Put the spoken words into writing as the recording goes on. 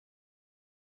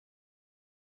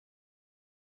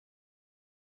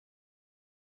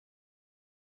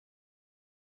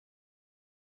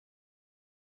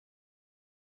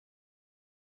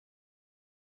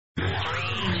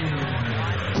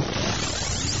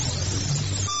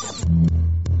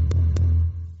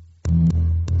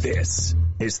This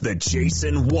is the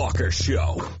Jason Walker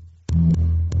Show.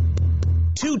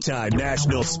 Two-time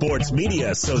National Sports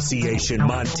Media Association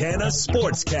Montana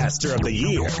Sportscaster of the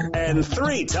Year and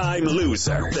three-time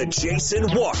loser, the Jason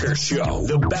Walker Show.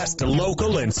 The best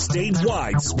local and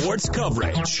statewide sports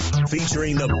coverage,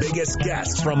 featuring the biggest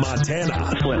guests from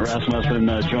Montana. Flint Rasmussen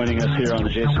joining us here on the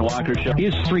Jason Walker Show.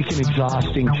 He's freaking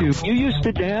exhausting, too. You used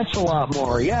to dance a lot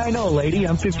more. Yeah, I know, lady.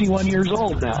 I'm 51 years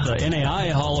old now. The NAI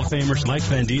Hall of Famers Mike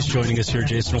Van Diest joining us here,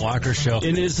 Jason Walker Show.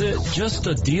 And is it just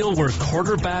a deal where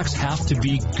quarterbacks have to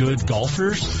be good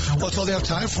golfers? Well, that's all they have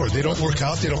time for. They don't work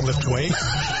out. They don't lift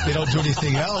weights. They don't do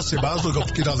anything else. They might as well go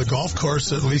get on the golf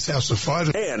course and at least have some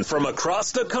fun. And from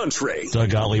across the country, Doug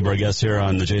Gottlieb, our guest here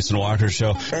on the Jason Walker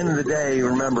Show. End of the day,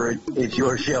 remember, it's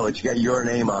your show. It's got your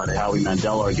name on it. Howie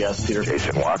Mandel, our guest here.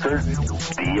 Jason Walker,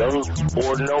 deal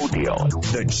or no deal?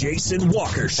 The Jason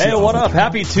Walker Show. Hey, what up?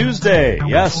 Happy Tuesday.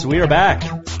 Yes, we are back.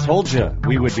 Told you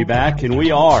we would be back, and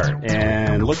we are.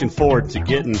 And looking forward to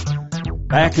getting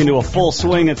back into a full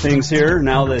swing of things here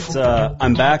now that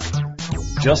I'm back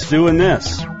just doing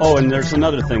this. Oh, and there's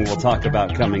another thing we'll talk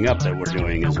about coming up that we're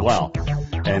doing as well.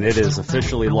 And it is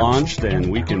officially launched,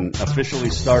 and we can officially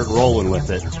start rolling with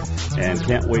it. And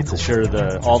can't wait to share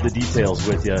all the details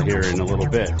with you here in a little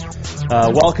bit.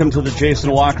 Welcome to the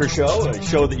Jason Walker Show, a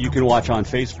show that you can watch on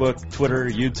Facebook, Twitter,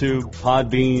 YouTube,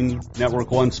 Podbean,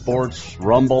 Network One Sports,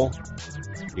 Rumble.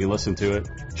 You can listen to it.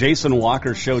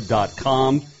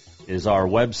 JasonWalkerShow.com is our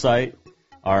website.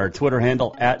 Our Twitter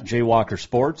handle at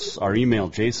JWalkerSports. Our email,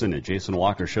 Jason at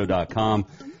JasonWalkerShow.com.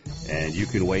 And you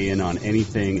can weigh in on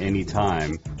anything,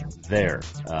 anytime there.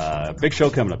 Big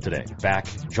show coming up today. Back,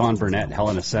 Jon Burnett,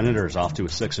 Helena Senators off to a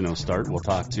 6-0 start. We'll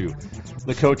talk to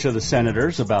the coach of the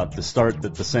Senators about the start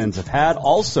that the Sens have had.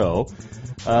 Also,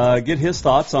 get his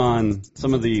thoughts on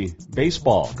some of the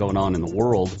baseball going on in the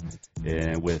world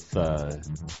with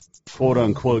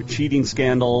quote-unquote cheating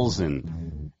scandals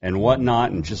and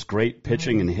whatnot, and just great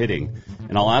pitching and hitting.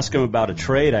 And I'll ask him about a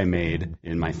trade I made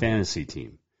in my fantasy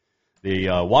team. The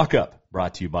walk-up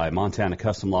brought to you by Montana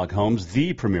Custom Log Homes,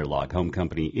 the premier log home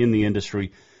company in the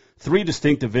industry. 3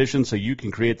 distinct divisions so you can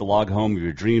create the log home of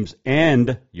your dreams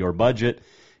and your budget.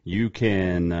 You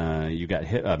can you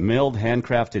got milled,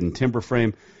 handcrafted, and timber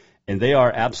frame, and they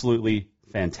are absolutely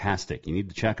fantastic. You need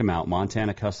to check them out,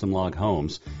 Montana Custom Log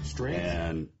Homes,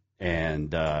 and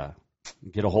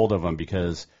get a hold of them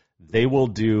because they will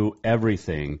do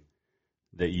everything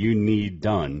that you need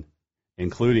done,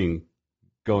 including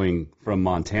going from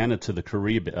Montana to the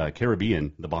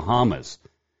Caribbean, the Bahamas.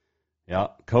 Yeah,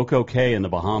 Coco Cay in the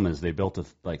Bahamas, they built a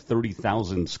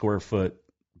 30,000 square foot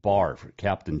bar for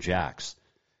Captain Jack's.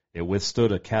 It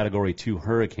withstood a Category 2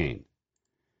 hurricane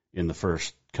in the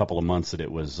first couple of months that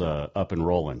it was up and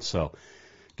rolling. So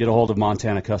get a hold of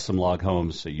Montana Custom Log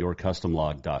Homes at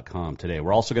yourcustomlog.com today.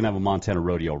 We're also going to have a Montana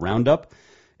Rodeo Roundup.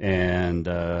 And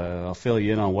I'll fill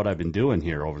you in on what I've been doing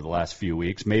here over the last few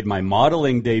weeks. Made my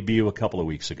modeling debut a couple of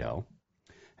weeks ago.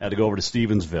 Had to go over to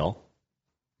Stevensville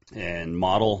and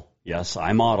model. Yes,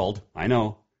 I modeled, I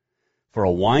know, for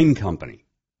a wine company,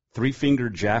 Three Finger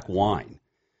Jack Wine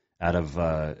out of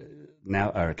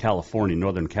California,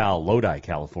 Northern Cal, Lodi,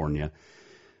 California.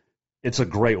 It's a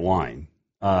great wine.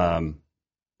 I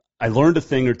learned a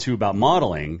thing or two about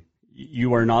modeling.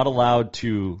 You are not allowed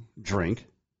to drink.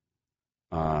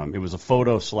 It was a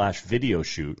photo/video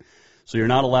shoot, so you're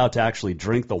not allowed to actually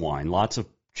drink the wine. Lots of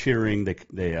cheering,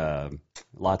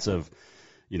 lots of,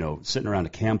 sitting around a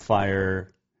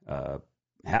campfire,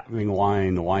 having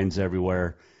wine. The wine's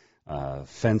everywhere.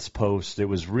 Fence posts. It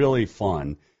was really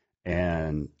fun,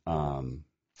 and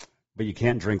but you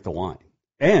can't drink the wine.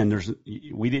 And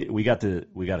we got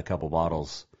a couple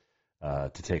bottles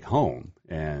to take home,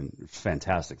 and it's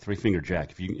fantastic. Three Finger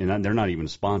Jack. And they're not even a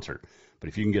sponsor. But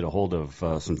if you can get a hold of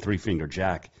some Three Finger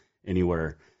Jack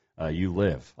anywhere you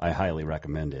live, I highly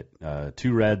recommend it.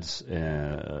 2 reds,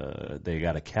 they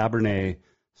got a Cabernet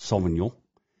Sauvignon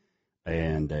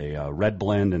and a red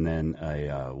blend, and then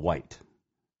a white.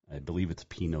 I believe it's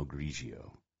Pinot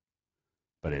Grigio,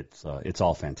 but it's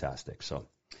all fantastic. So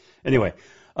anyway,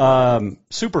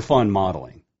 super fun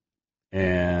modeling,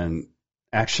 and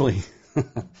actually,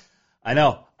 I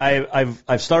know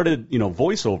I've started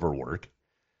voiceover work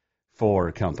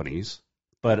for companies,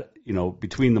 but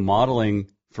between the modeling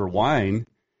for wine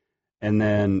and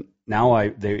then now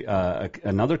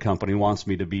another company wants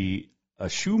me to be a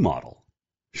shoe model,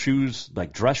 shoes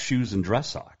like dress shoes and dress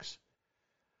socks.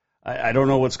 I don't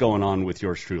know what's going on with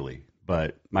yours truly,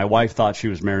 but my wife thought she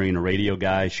was marrying a radio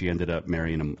guy. She ended up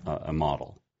marrying a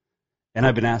model, and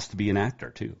I've been asked to be an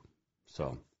actor too.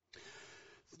 So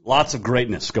lots of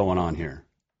greatness going on here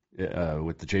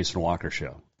with the Jason Walker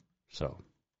Show. So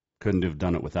couldn't have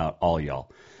done it without all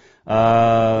y'all.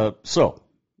 So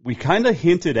we kind of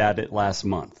hinted at it last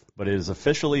month, but it is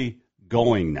officially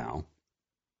going now,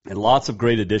 and lots of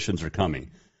great additions are coming.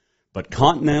 But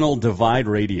Continental Divide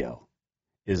Radio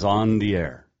is on the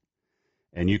air,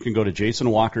 and you can go to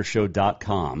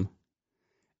jasonwalkershow.com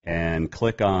and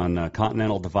click on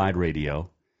Continental Divide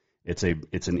Radio. It's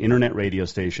an internet radio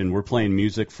station. We're playing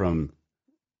music from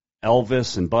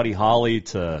Elvis and Buddy Holly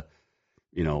to,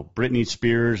 Britney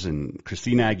Spears and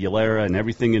Christina Aguilera and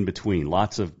everything in between.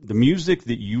 Lots of the music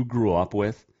that you grew up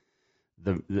with.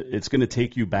 It's going to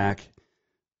take you back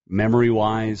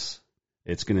memory-wise.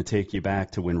 It's going to take you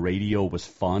back to when radio was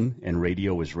fun and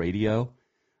radio was radio.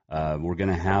 We're going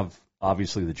to have,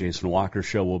 obviously, the Jason Walker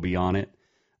Show will be on it.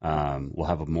 We'll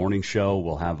have a morning show.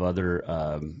 We'll have other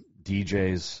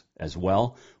DJs as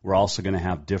well. We're also going to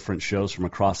have different shows from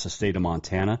across the state of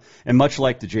Montana. And much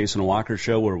like the Jason Walker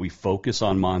Show, where we focus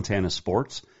on Montana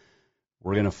sports,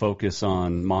 we're going to focus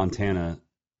on Montana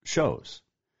shows.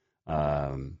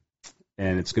 And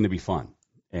it's going to be fun.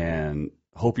 And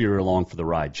hope you're along for the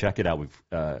ride. Check it out. We've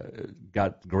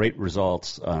got great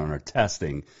results on our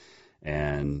testing,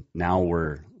 and now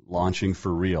we're launching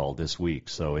for real this week.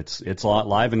 So it's a lot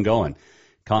live and going.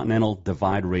 Continental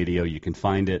Divide Radio. You can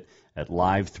find it at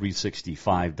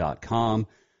live365.com.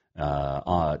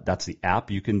 That's the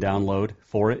app you can download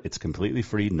for it. It's completely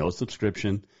free, no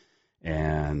subscription,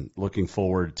 and looking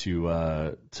forward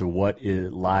to what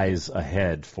lies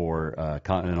ahead for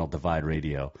Continental Divide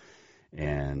Radio,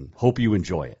 and hope you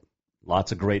enjoy it.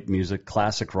 Lots of great music,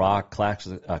 classic rock,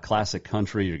 classic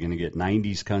country. You're going to get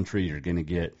 90s country. You're going to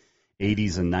get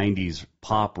 80s and 90s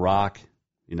pop rock,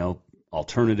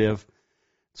 alternative.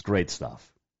 It's great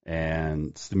stuff.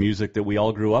 And it's the music that we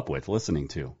all grew up with listening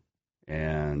to.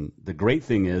 And the great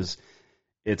thing is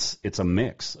it's a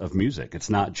mix of music. It's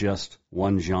not just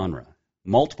one genre.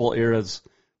 Multiple eras,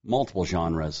 multiple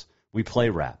genres. We play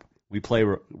rap. We play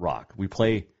rock. We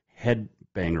play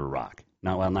headbanger rock.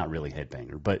 Not really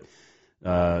headbanger, but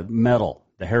metal,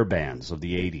 the hair bands of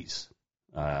the 80s.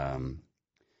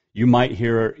 You might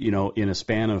hear, in a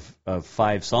span of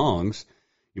 5 songs,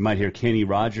 you might hear Kenny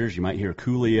Rogers, you might hear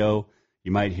Coolio,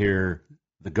 you might hear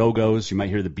the Go-Go's, you might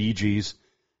hear the Bee Gees,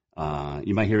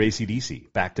 you might hear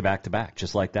AC/DC, back to back to back,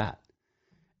 just like that.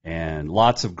 And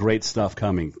lots of great stuff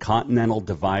coming. Continental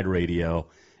Divide Radio.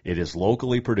 It is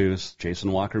locally produced,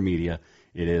 Jason Walker Media.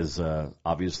 It is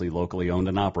obviously locally owned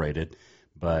and operated.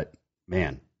 But,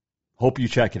 man, hope you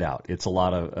check it out. It's a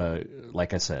lot of,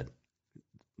 like I said,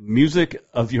 music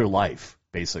of your life,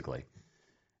 basically.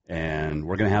 And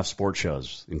we're going to have sports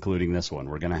shows, including this one.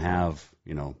 We're going to have,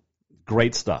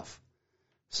 great stuff.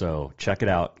 So check it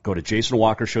out. Go to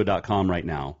jasonwalkershow.com right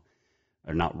now.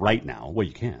 Or not right now. Well,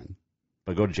 you can.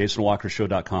 But go to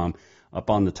jasonwalkershow.com. Up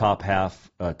on the top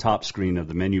screen of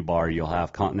the menu bar, you'll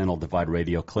have Continental Divide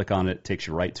Radio. Click on it. It takes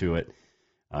you right to it.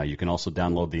 You can also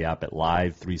download the app at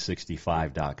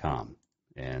live365.com.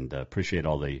 And appreciate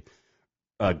all the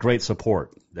great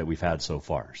support that we've had so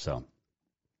far. So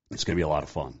it's going to be a lot of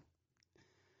fun.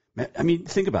 I mean,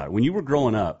 think about it. When you were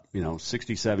growing up, 60s,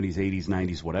 70s, 80s,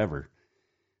 90s, whatever,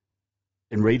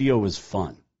 and radio was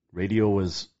fun. Radio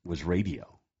was radio.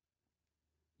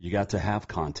 You got to have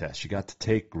contests. You got to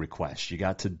take requests. You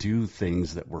got to do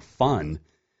things that were fun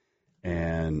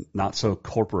and not so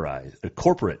corporate,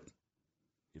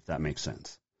 if that makes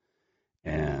sense.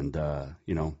 And,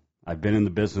 I've been in the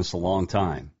business a long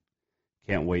time.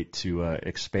 Can't wait to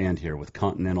expand here with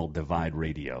Continental Divide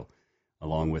Radio,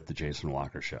 along with the Jason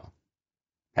Walker Show.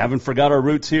 Haven't forgot our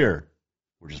roots here.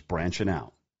 We're just branching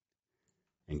out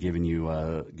and giving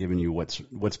you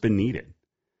what's been needed.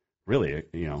 Really,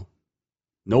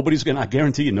 nobody's I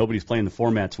guarantee you, nobody's playing the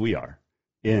formats we are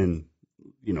in,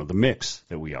 the mix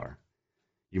that we are.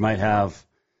 You might have,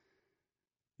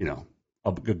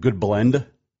 a good blend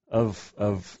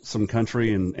of some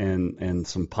country and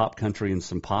some pop country and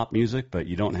some pop music, but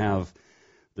you don't have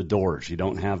the Doors, you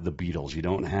don't have the Beatles, you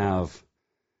don't have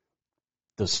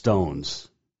the Stones,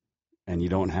 and you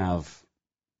don't have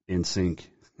NSYNC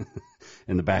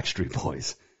and the Backstreet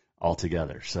Boys all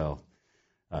together. So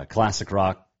classic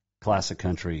rock, classic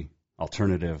country,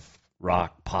 alternative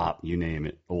rock, pop, you name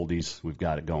it, oldies, we've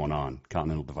got it going on.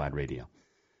 Continental Divide Radio.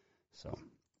 So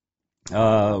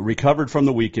recovered from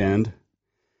the weekend,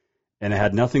 and it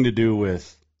had nothing to do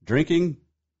with drinking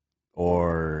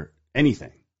or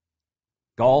anything,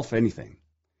 golf, anything.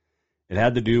 It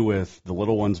had to do with the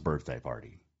little one's birthday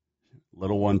party.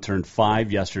 Little one turned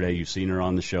 5 yesterday. You've seen her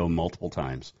on the show multiple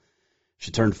times.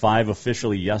 She turned 5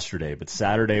 officially yesterday, but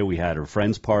Saturday we had her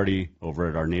friend's party over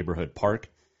at our neighborhood park.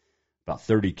 About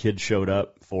 30 kids showed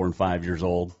up, 4 and 5 years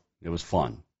old, It was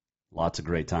fun. Lots of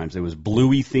great times. It was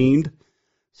Bluey themed,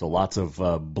 so lots of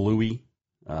Bluey.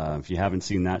 If you haven't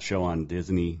seen that show on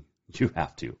Disney, you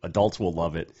have to. Adults will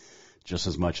love it just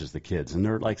as much as the kids. And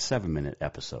they're like 7-minute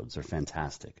episodes. They're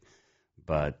fantastic.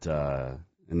 But,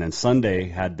 and then Sunday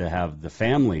had to have the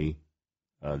family,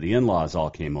 the in-laws all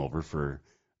came over for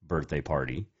birthday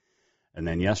party. And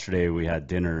then yesterday we had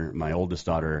dinner. My oldest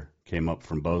daughter came up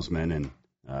from Bozeman,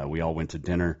 and we all went to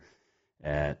dinner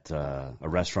at a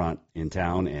restaurant in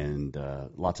town, and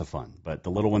lots of fun. But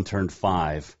the little one turned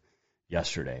 5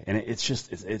 yesterday, and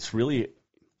it's really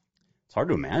hard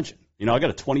to imagine. You know, I got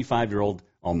a 25-year-old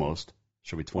almost,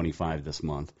 she'll be 25 this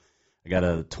month. I got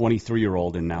a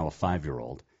 23-year-old and now a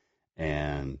 5-year-old,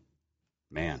 and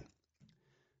man,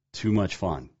 too much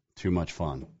fun,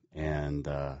 and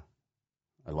I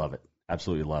love it,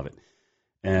 absolutely love it,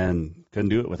 and couldn't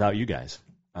do it without you guys.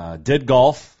 Did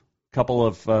golf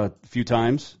a few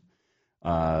times.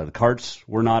 The carts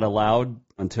were not allowed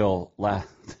until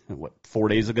 4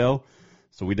 days ago.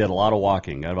 So we did a lot of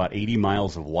walking. Got about 80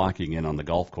 miles of walking in on the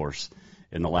golf course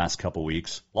in the last couple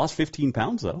weeks. Lost 15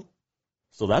 pounds, though.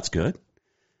 So that's good.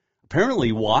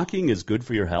 Apparently, walking is good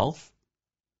for your health.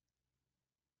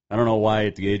 I don't know why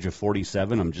at the age of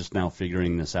 47 I'm just now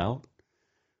figuring this out.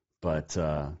 But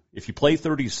if you play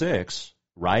 36,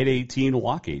 ride 18,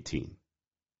 walk 18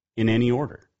 in any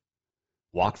order.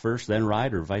 Walk first, then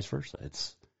ride, or vice versa.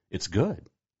 It's good.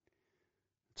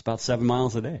 It's about 7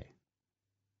 miles a day.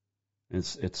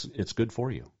 It's good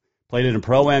for you. Played it in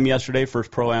Pro-Am yesterday,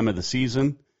 first Pro-Am of the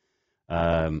season.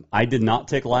 I did not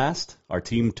take last. Our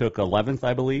team took 11th,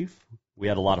 I believe. We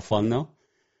had a lot of fun, though,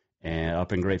 and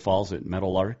up in Great Falls at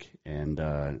Meadowlark.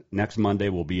 And next Monday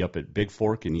we'll be up at Big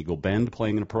Fork in Eagle Bend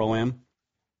playing in a Pro-Am.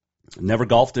 Never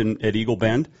golfed at Eagle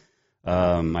Bend.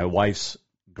 My wife's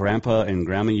grandpa and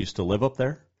grandma used to live up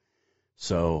there.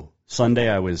 So Sunday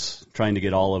I was trying to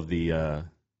get all of the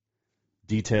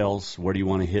details. Where do you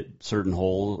want to hit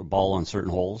ball on certain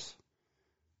holes?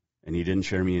 And he didn't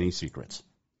share me any secrets.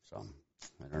 So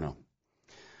I don't know.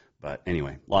 But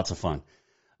anyway, lots of fun.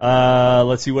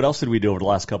 Let's see, what else did we do over the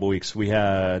last couple of weeks? We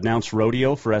had announced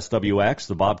rodeo for SWX,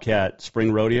 the Bobcat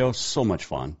Spring Rodeo. So much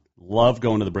fun. Love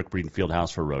going to the Brick Breeden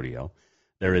Fieldhouse for rodeo.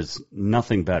 There is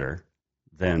nothing better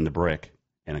than the Brick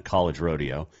and a college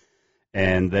rodeo.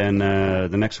 And then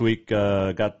the next week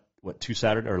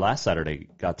last Saturday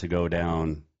got to go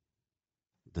down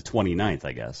the 29th,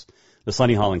 I guess. The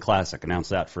Sunny Holland Classic, announced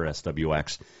that for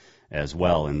SWX as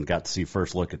well, and got to see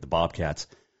first look at the Bobcats.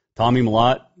 Tommy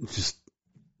Millott,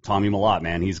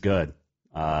 man, he's good.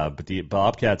 But the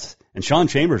Bobcats, and Sean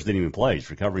Chambers didn't even play.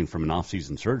 He's recovering from an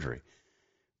off-season surgery.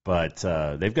 But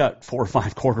they've got 4 or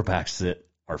 5 quarterbacks that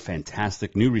are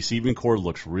fantastic. New receiving core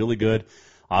looks really good.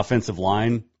 Offensive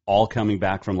line, all coming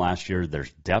back from last year.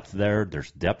 There's depth there.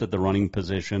 There's depth at the running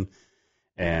position.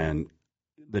 And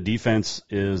the defense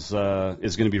is going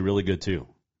to be really good, too.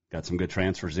 Got some good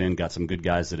transfers in, got some good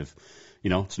guys that have,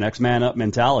 it's next man up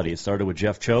mentality. It started with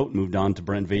Jeff Choate, moved on to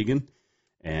Brent Vegan,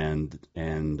 and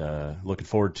looking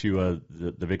forward to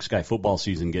the Big Sky football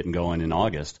season getting going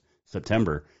in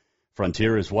September.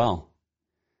 Frontier as well.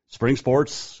 Spring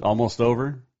sports almost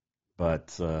over,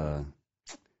 but a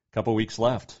couple weeks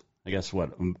left. I guess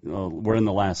we're in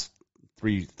the last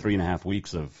three and a half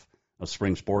weeks of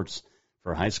spring sports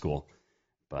for high school,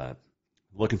 but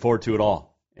looking forward to it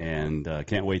all, and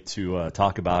can't wait to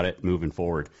talk about it moving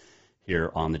forward here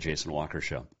on the Jason Walker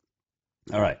Show.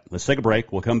 All right, let's take a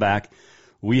break. We'll come back.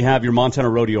 We have your Montana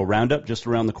Rodeo Roundup just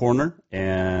around the corner,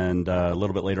 and a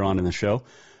little bit later on in the show.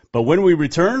 But when we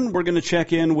return, we're going to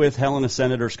check in with Helena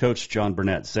Senators coach Jon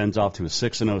Burnett. Sends off to a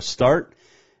 6-0 start,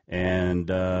 and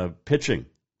pitching,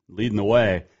 leading the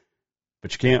way.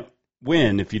 But you can't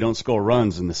win if you don't score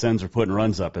runs, and the Sens are putting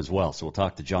runs up as well. So we'll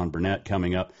talk to Jon Burnett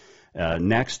coming up.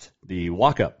 Next, the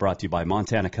walk-up brought to you by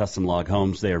Montana Custom Log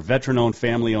Homes. They are veteran-owned,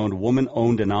 family-owned,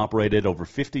 woman-owned, and operated. Over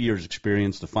 50 years'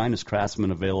 experience, the finest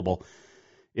craftsmen available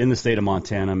in the state of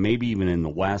Montana, maybe even in the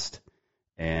West.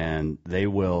 And they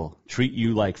will treat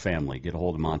you like family. Get a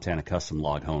hold of Montana Custom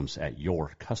Log Homes at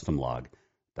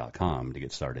yourcustomlog.com to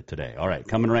get started today. All right,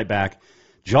 coming right back.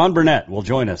 Jon Burnett will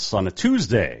join us on a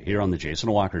Tuesday here on the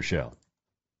Jason Walker Show.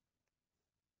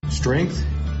 Strength,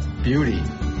 beauty,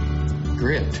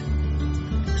 grit,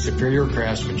 superior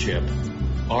craftsmanship.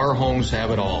 Our homes have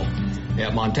it all.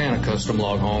 At Montana Custom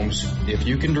Log Homes, if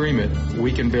you can dream it,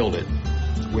 we can build it.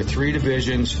 With 3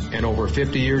 divisions and over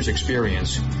 50 years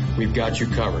experience, we've got you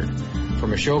covered.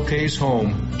 From a showcase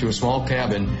home to a small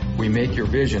cabin, we make your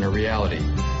vision a reality.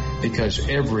 Because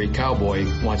every cowboy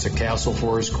wants a castle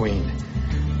for his queen.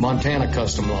 Montana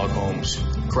Custom Log Homes,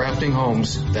 crafting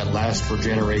homes that last for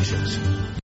generations.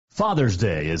 Father's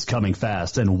Day is coming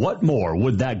fast, and what more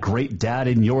would that great dad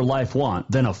in your life want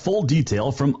than a full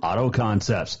detail from Auto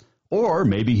Concepts? Or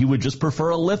maybe he would just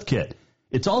prefer a lift kit.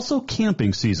 It's also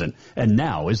camping season, and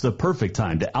now is the perfect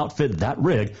time to outfit that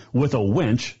rig with a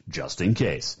winch just in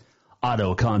case.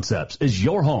 Auto Concepts is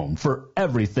your home for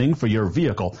everything for your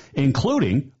vehicle,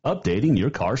 including updating your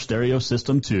car stereo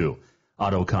system too.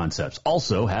 Auto Concepts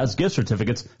also has gift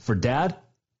certificates for dad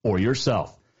or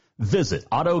yourself. Visit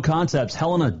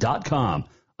AutoConceptsHelena.com.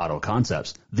 Auto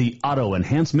Concepts, the auto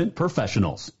enhancement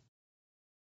professionals.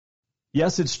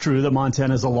 Yes, it's true that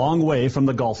Montana is a long way from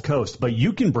the Gulf Coast, but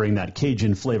you can bring that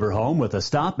Cajun flavor home with a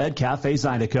stop at Cafe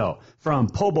Zydeco. From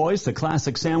po' boys to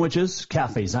classic sandwiches,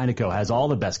 Cafe Zydeco has all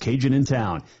the best Cajun in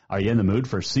town. Are you in the mood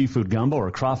for seafood gumbo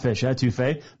or crawfish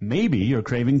etouffee? Maybe you're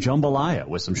craving jambalaya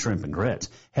with some shrimp and grits.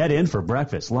 Head in for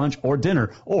breakfast, lunch, or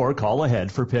dinner, or call ahead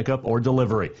for pickup or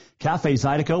delivery. Cafe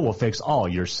Zydeco will fix all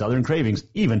your southern cravings,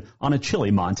 even on a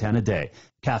chilly Montana day.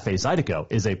 Cafe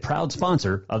Zydeco is a proud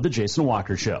sponsor of the Jason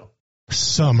Walker Show.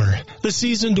 Summer, the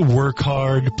season to work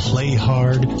hard, play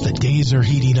hard. The days are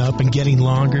heating up and getting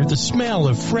longer. The smell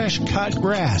of fresh cut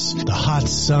grass, the hot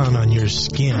sun on your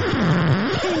skin.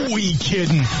 Who we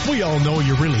kidding? We all know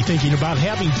you're really thinking about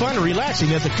having fun and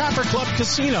relaxing at the Copper Club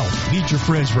Casino. Meet your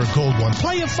friends for a cold one.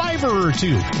 Play a $5 or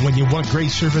two. When you want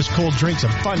great service, cold drinks,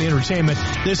 and fun entertainment,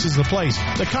 this is the place.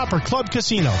 The Copper Club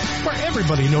Casino, where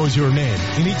everybody knows your name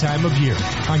any time of year.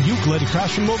 On Euclid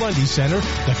across from Molendi Center,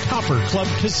 the Copper Club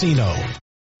Casino.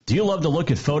 Do you love to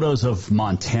look at photos of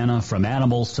Montana, from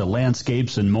animals to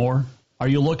landscapes and more? Are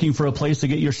you looking for a place to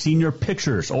get your senior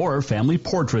pictures or family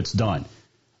portraits done?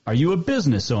 Are you a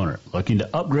business owner looking to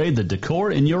upgrade the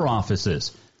decor in your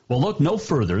offices? Well, look no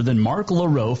further than Mark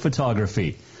LaRoe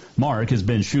Photography. Mark has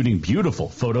been shooting beautiful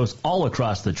photos all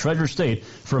across the Treasure State,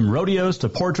 from rodeos to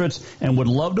portraits, and would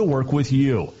love to work with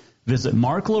you. Visit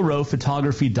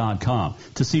marklaroephotography.com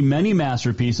to see many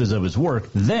masterpieces of his work,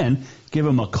 then give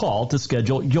him a call to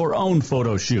schedule your own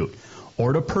photo shoot.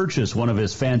 Or to purchase one of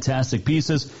his fantastic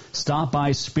pieces, stop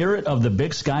by Spirit of the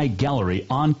Big Sky Gallery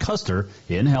on Custer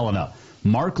in Helena.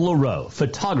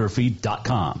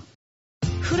 marklaroephotography.com.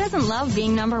 Who doesn't love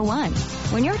being number one?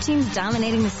 When your team's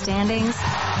dominating the standings,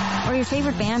 or your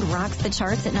favorite band rocks the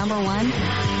charts at number one,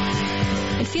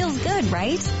 it feels good,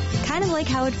 right? Kind of like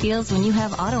how it feels when you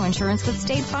have auto insurance with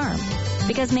State Farm.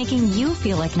 Because making you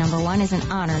feel like number one is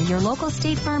an honor your local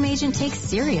State Farm agent takes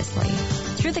seriously.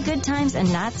 Through the good times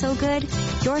and not so good,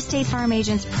 your State Farm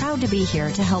agent's proud to be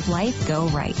here to help life go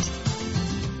right.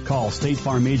 Call State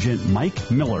Farm agent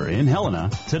Mike Miller in Helena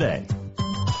today.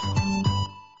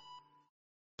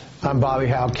 I'm Bobby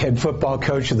Houck, head football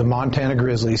coach of the Montana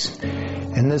Grizzlies.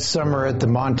 And this summer at the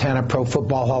Montana Pro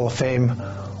Football Hall of Fame,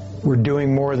 we're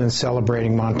doing more than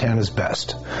celebrating Montana's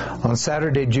best. On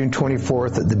Saturday, June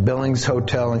 24th at the Billings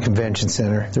Hotel and Convention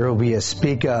Center, there will be a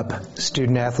Speak Up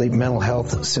Student-Athlete Mental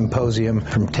Health Symposium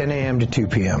from 10 a.m. to 2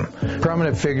 p.m.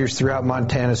 Prominent figures throughout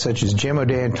Montana, such as Jim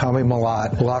O'Day and Tommy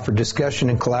Malott, will offer discussion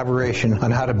and collaboration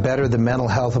on how to better the mental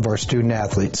health of our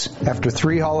student-athletes. After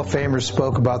 3 Hall of Famers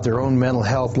spoke about their own mental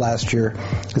health last year,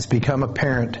 it's become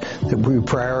apparent that we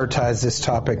prioritize this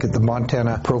topic at the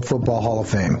Montana Pro Football Hall of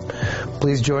Fame.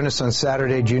 Please join us on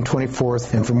Saturday, June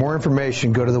 24th, and for more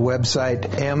information, go to the website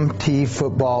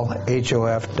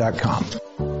mtfootballhof.com.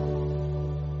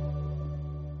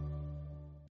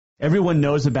 Everyone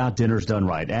knows about Dinners Done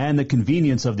Right and the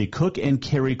convenience of the cook and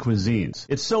carry cuisines.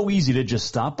 It's so easy to just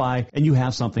stop by and you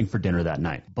have something for dinner that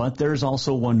night. But there's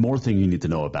also one more thing you need to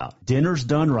know about. Dinners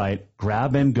Done Right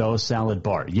Grab and Go Salad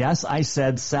Bar. Yes, I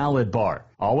said salad bar.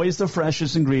 Always the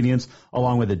freshest ingredients,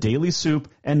 along with a daily soup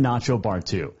and nacho bar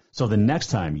too. So the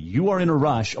next time you are in a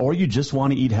rush or you just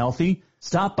want to eat healthy,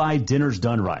 stop by Dinners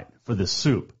Done Right for the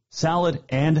soup, salad,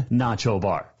 and nacho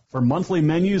bar. For monthly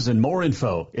menus and more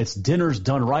info, it's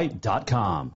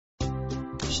dinnersdoneright.com.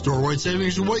 Store-wide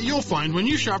savings are what you'll find when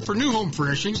you shop for new home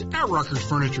furnishings at Rucker's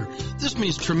Furniture. This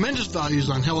means tremendous values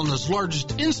on Helena's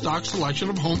largest in-stock selection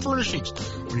of home furnishings.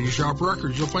 When you shop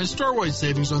Rucker's, you'll find store-wide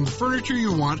savings on the furniture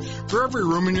you want for every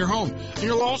room in your home. And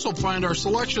you'll also find our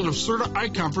selection of Serta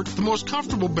iComfort, the most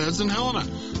comfortable beds in Helena.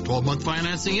 12-month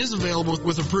financing is available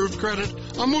with approved credit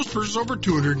on most purchases over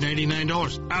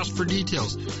 $299. Ask for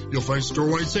details. You'll find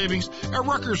store-wide savings at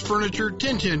Rucker's Furniture,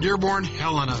 1010 Dearborn,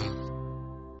 Helena.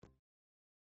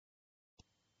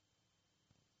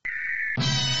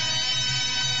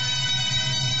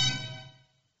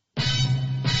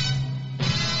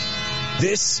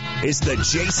 This is the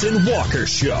Jason Walker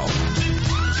Show.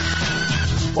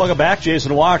 Welcome back,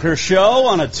 Jason Walker Show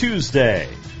on a Tuesday.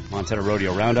 Montana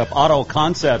Rodeo Roundup, Auto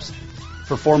Concepts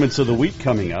Performance of the Week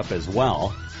coming up as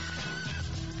well.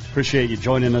 Appreciate you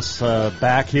joining us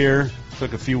back here.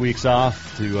 Took a few weeks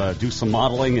off to do some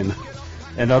modeling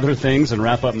and other things and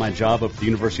wrap up my job up at the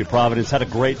University of Providence. Had a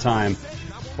great time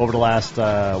over the last,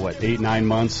 8-9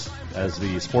 months as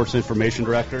the sports information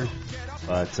director.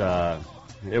 But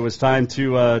it was time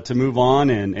to move on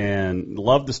and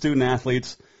love the student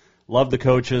athletes, love the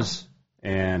coaches,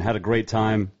 and had a great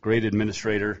time. Great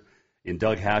administrator in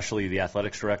Doug Hashley, the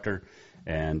athletics director,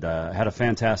 and had a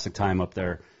fantastic time up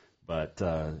there. But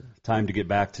time to get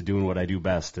back to doing what I do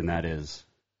best, and that is,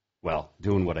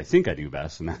 doing what I think I do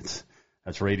best, and that's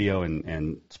radio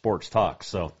and sports talk.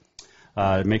 So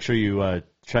make sure you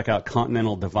check out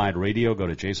Continental Divide Radio. Go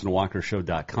to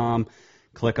jasonwalkershow.com.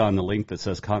 Click on the link that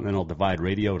says Continental Divide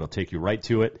Radio. It'll take you right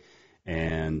to it,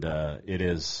 and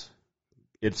it's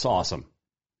awesome.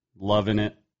 Loving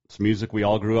it. It's music we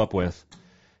all grew up with,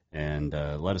 and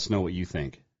let us know what you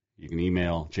think. You can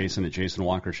email Jason at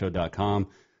jasonwalkershow.com.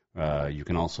 You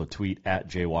can also tweet at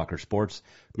JWalkerSports.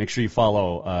 Make sure you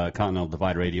follow Continental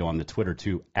Divide Radio on the Twitter,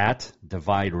 too, at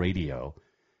Divide Radio.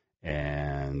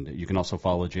 And you can also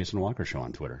follow Jason Walker Show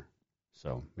on Twitter.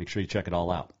 So make sure you check it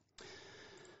all out.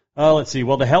 Let's see.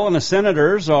 Well, the Helena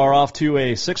Senators are off to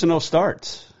a 6-0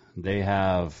 start. They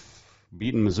have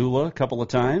beaten Missoula a couple of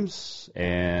times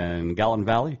and Gallatin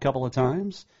Valley a couple of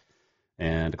times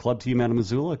and a club team out of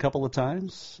Missoula a couple of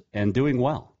times and doing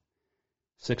well.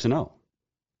 6-0.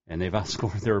 And they've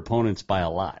outscored their opponents by a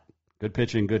lot. Good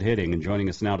pitching, good hitting. And joining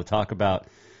us now to talk about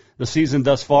the season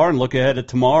thus far and look ahead at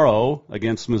tomorrow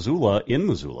against Missoula in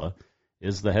Missoula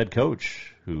is the head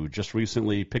coach who just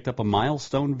recently picked up a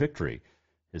milestone victory.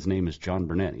 His name is Jon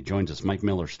Burnett. He joins us, Mike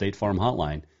Miller, State Farm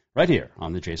Hotline, right here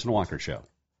on the Jason Walker Show.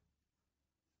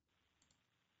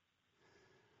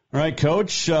 All right,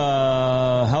 Coach,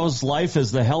 how's life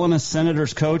as the Helena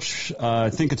Senators coach? I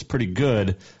think it's pretty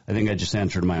good. I think I just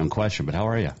answered my own question, but how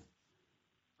are you?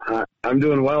 I'm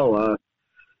doing well.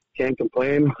 Can't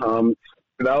complain.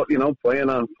 Without, playing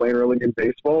really good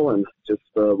baseball and just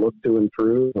look to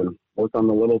improve and work on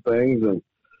the little things and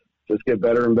just get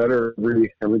better and better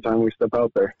every time we step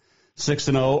out there.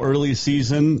 6-0 early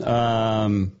season.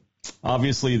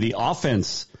 Obviously, the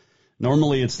offense.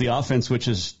 Normally, it's the offense which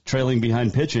is trailing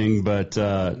behind pitching, but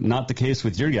not the case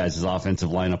with your guys' offensive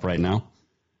lineup right now.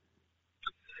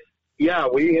 Yeah,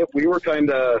 we were kind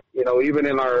of, even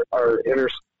in our inter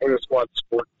squad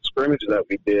scrimmage that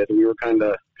we did, we were kind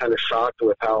of shocked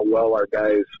with how well our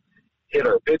guys hit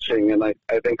our pitching, and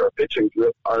I think our pitching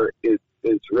is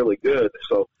really good.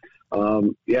 So,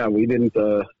 we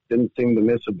didn't seem to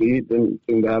miss a beat, didn't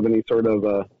seem to have any sort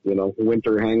of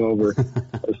winter hangover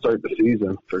to start the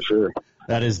season for sure.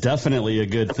 That is definitely a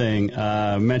good thing.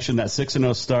 Mentioned that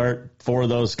 6-0 start, 4 of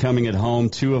those coming at home,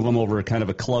 2 of them over kind of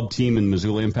a club team in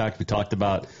Missoula Impact we talked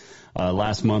about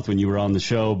last month when you were on the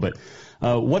show. But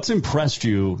what's impressed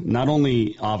you, not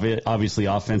only obviously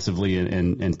offensively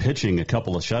and pitching a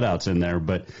couple of shutouts in there,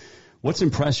 but what's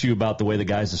impressed you about the way the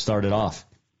guys have started off?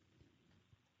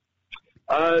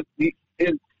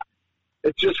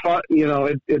 It's just fun,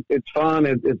 it's fun.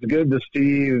 It's good to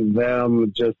see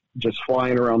them just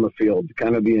flying around the field,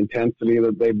 kind of the intensity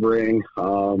that they bring.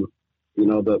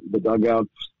 The dugouts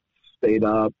stayed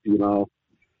up,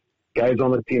 guys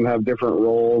on the team have different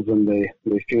roles and they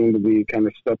seem to be kind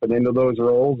of stepping into those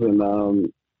roles.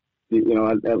 And,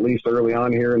 at least early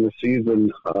on here in the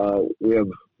season, we have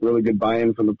really good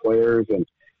buy-in from the players and,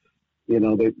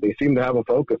 they seem to have a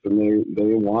focus and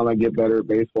they want to get better at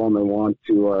baseball and they want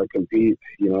to compete,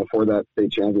 for that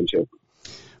state championship.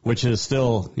 Which is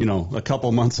still, a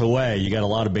couple months away. You got a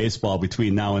lot of baseball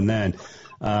between now and then.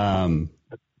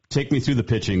 Take me through the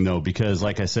pitching, though, because,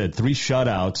 like I said, 3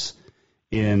 shutouts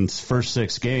in first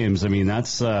 6 games. I mean,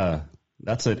 that's an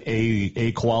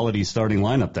A quality starting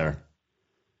lineup there.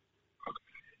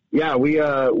 Yeah,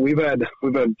 we've had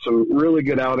some really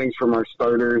good outings from our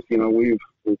starters. We've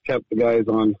kept the guys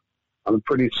on a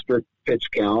pretty strict pitch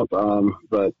count.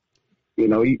 But,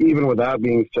 even with that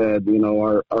being said,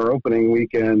 our opening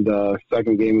weekend,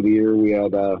 second game of the year, we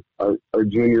had our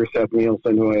junior Seth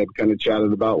Nielsen, who I had kind of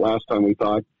chatted about last time we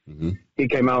talked. Mm-hmm. He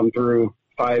came out and threw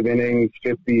 5 innings,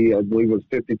 50, I believe it was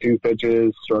 52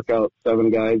 pitches, struck out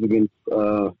 7 guys against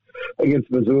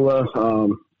Missoula.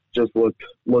 Just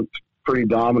looked pretty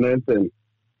dominant. And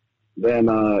then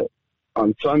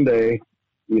on Sunday,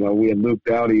 we had Luke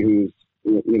Dowdy, who's,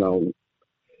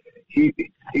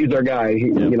 he's our guy.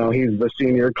 He's the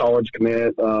senior college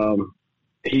commit.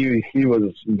 He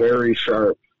was very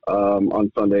sharp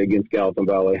on Sunday against Gallatin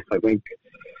Valley. I think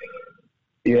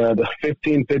he had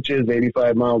 15 pitches,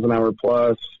 85 miles an hour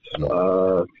plus,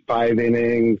 5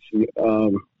 innings.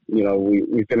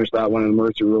 we finished that one, and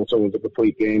Mercer Russo was a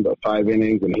complete game, but 5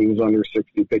 innings, and he was under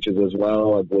 60 pitches as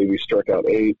well. I believe he struck out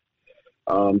 8.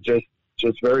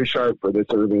 Just very sharp for this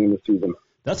early in the season.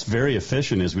 That's very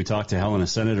efficient. As we talked to Helena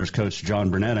Senators coach Jon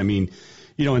Burnett, I mean,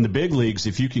 in the big leagues,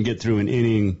 if you can get through an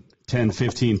inning, 10,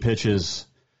 15 pitches,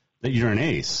 that you're an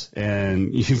ace,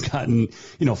 and you've gotten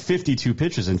 52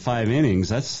 pitches in 5 innings.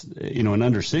 That's and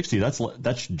under 60.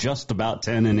 That's just about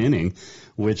 10 an inning,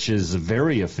 which is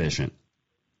very efficient.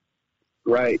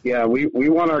 Right. Yeah. We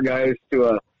want our guys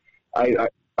to.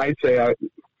 I'd say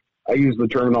I use the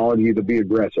terminology to be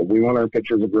aggressive. We want our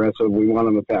pitchers aggressive. We want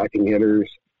them attacking hitters.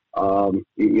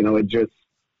 It just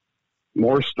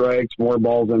more strikes, more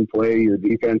balls in play. Your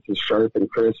defense is sharp and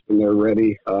crisp, and they're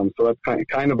ready. So that's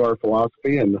kind of our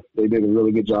philosophy, and they did a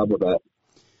really good job with that.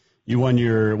 You won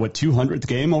your 200th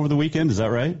game over the weekend? Is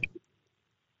that right?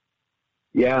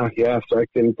 Yeah.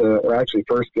 Second, or actually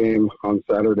first game on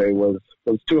Saturday was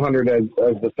 200 as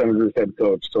the Senators head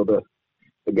coach. So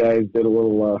the guys did a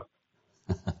little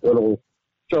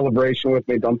celebration with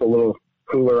me, dumped a little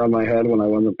cooler on my head when I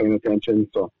wasn't paying attention.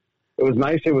 So it was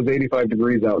nice. It was 85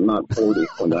 degrees out, not 40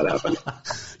 when that happened.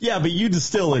 Yeah, but you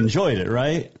still enjoyed it,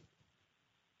 right?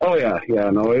 Oh yeah.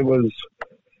 No, it was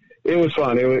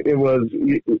fun. It was.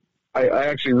 I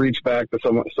actually reached back to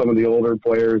some of the older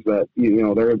players that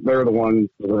they're the ones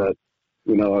that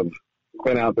have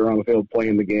been out there on the field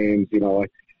playing the games.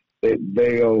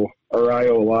 They owe, or I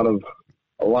owe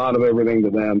a lot of everything to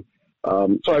them.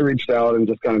 So I reached out and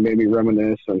just kind of made me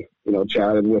reminisce and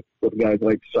chatted with guys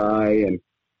like Cy and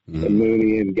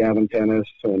Mooney and Gavin Tennis,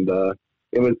 and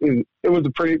it was a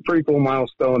pretty cool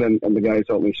milestone, and the guys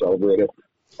helped me celebrate it.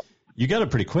 You got it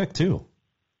pretty quick too.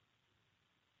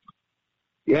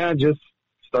 Yeah, just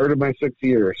started my 6th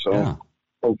year, so yeah.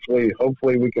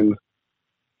 Hopefully we can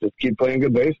just keep playing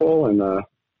good baseball and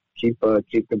keep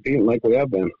competing like we have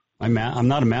been. I'm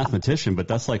not a mathematician, but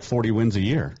that's like 40 wins a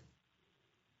year.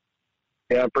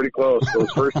 Yeah, pretty close.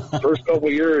 Those first couple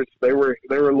of years, they were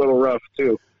a little rough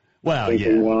too. Wow, yeah.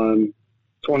 We won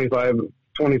 25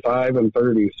 and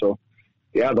 30. So,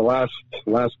 yeah, the last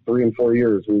 3 and 4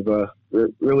 years, we've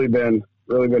really been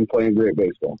playing great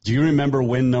baseball. Do you remember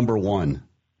win number 1?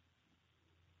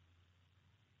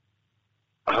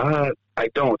 I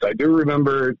don't. I do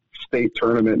remember state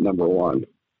tournament number 1.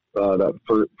 That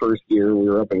first year we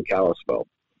were up in Kalispell.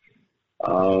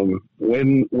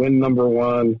 Win number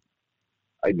 1,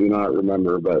 I do not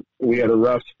remember, but we had a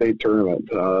rough state tournament.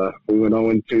 We went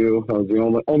 0-2. That was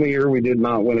the only year we did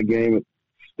not win a game at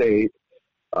state.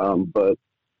 But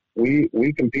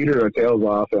we competed our tails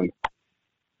off, and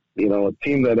a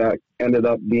team that ended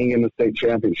up being in the state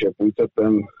championship, we took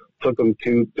them to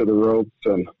the ropes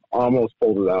and almost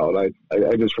pulled it out.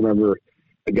 I just remember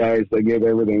the guys, they gave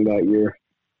everything that year.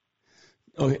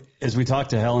 Okay, as we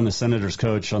talked to Helena Senators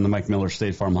coach on the Mike Miller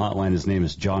State Farm Hotline, his name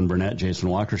is Jon Burnett, Jason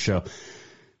Walker Show.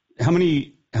 How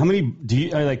many do you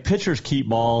like? Pitchers keep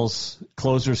balls,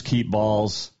 closers keep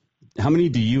balls. How many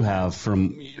do you have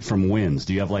from wins?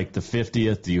 Do you have like the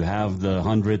 50th? Do you have the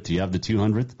 100th? Do you have the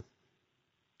 200th?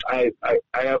 I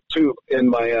have 2 in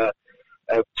my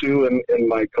in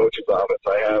my coach's office.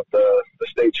 I have the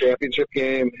state championship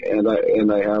game,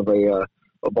 and I have a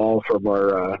ball from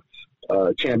our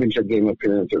championship game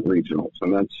appearance at regionals,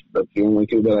 and that's the only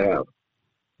 2 that I have.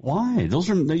 Why?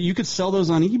 You could sell those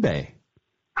on eBay.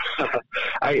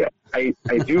 I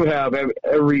do have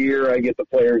every year I get the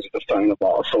players to sign a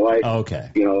ball, so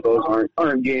those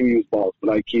aren't game used balls,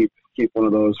 but I keep one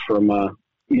of those from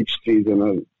each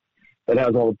season. It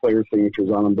has all the player signatures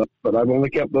on them, but I've only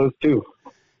kept those 2.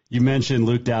 You mentioned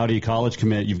Luke Dowdy, college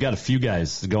commit. You've got a few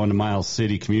guys going to Miles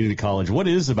City Community College. What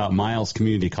is about Miles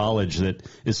Community College that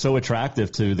is so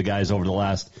attractive to the guys over the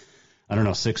last,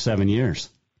 6-7 years?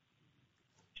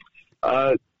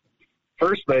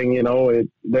 First thing,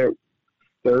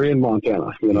 they're in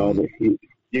Montana. You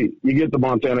get the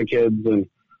Montana kids, and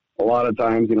a lot of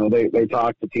times, they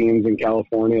talk to teams in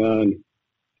California, and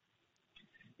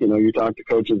you talk to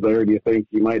coaches there. Do you think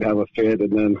you might have a fit?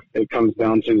 And then it comes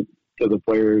down to the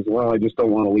players. Well, I just don't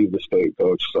want to leave the state,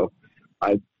 coach. So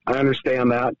I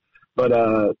understand that,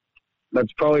 but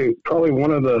that's probably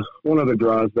one of the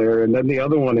draws there. And then the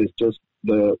other one is just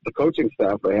the coaching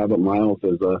staff they have at Miles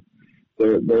is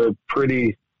they're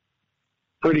pretty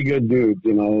good dudes.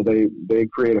 They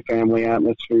create a family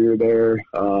atmosphere there.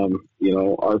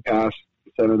 Our past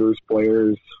Senators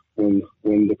players, when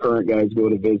the current guys go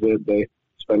to visit, they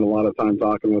spend a lot of time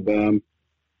talking with them.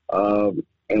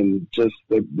 And just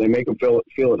they make them feel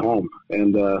at home,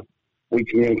 and we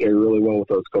communicate really well with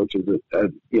those coaches.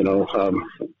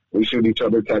 We shoot each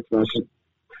other text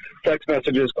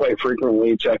messages quite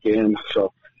frequently, check in.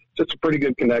 So just a pretty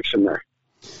good connection there.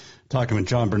 Talking with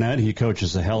Jon Burnett, he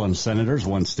coaches the Helena Senators,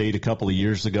 won state a couple of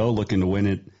years ago, looking to win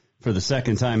it for the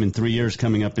second time in 3 years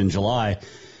coming up in July.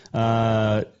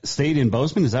 State in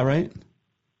Bozeman, is that right?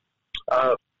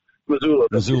 Missoula.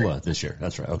 This year.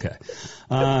 That's right. Okay.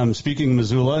 Speaking of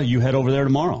Missoula, you head over there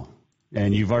tomorrow,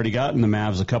 and you've already gotten the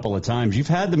Mavs a couple of times. You've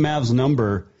had the Mavs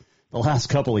number the last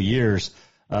couple of years,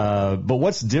 but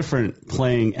what's different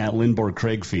playing at Lindborg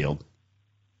Craig Field?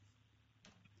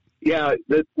 Yeah,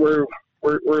 we're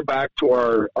back to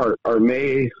our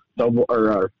May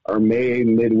our May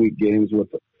midweek games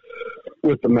with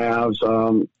the Mavs.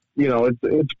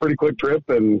 It's a pretty quick trip,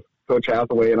 and Coach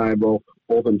Hathaway and I both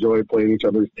enjoy playing each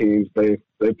other's teams. They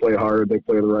play hard, they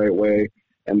play the right way,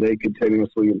 and they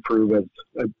continuously improve as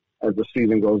the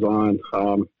season goes on.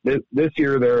 This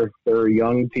year they're a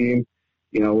young team,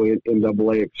 in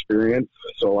AA experience,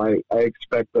 so I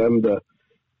expect them to,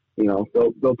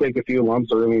 they'll take a few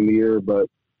lumps early in the year, but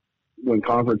when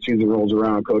conference season rolls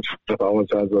around, Coach always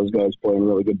has those guys playing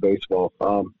really good baseball.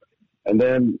 And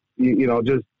then,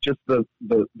 just the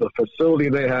facility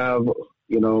they have,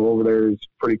 over there is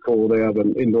pretty cool. They have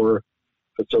an indoor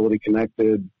facility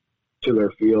connected to their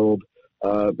field.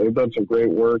 They've done some great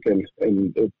work, and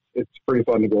it's pretty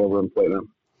fun to go over and play them.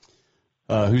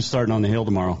 Who's starting on the hill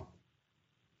tomorrow?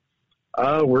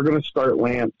 We're going to start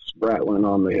Lance Bratlin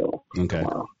on the hill. Okay.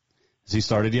 Tomorrow. Has he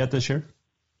started yet this year?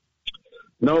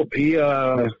 Nope. He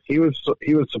was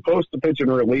supposed to pitch in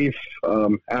relief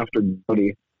after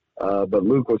Buddy, but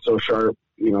Luke was so sharp.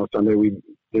 Sunday we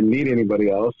didn't need anybody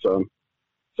else. So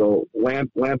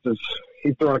Lance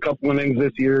he's thrown a couple innings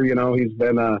this year. He's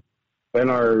been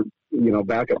our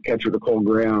backup catcher to Cole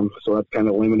Graham, so that's kind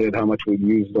of limited how much we've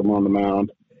used him on the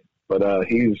mound. But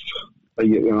he's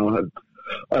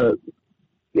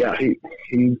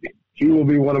he will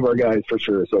be one of our guys for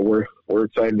sure. So we're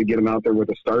excited to get him out there with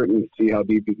a start and see how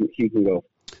deep he can go.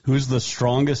 Who's the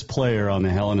strongest player on the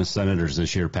Helena Senators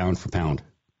this year, pound for pound?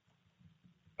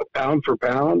 Pound for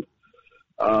pound?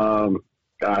 I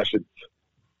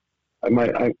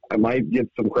might get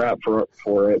some crap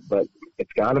for it, but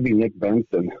it's got to be Nick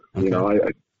Benson.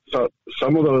 Okay. So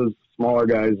some of those smaller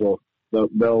guys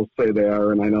they'll say they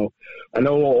are, and I know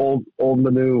old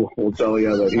Manu will tell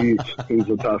you that he's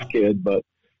a tough kid, but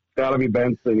it's got to be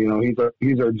Benson.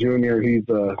 He's our junior. He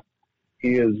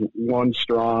is one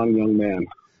strong young man.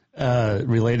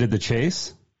 Related to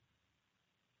Chase?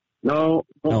 No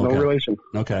relation.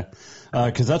 Okay.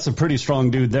 Because that's a pretty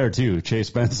strong dude there, too. Chase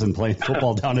Benson playing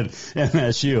football down at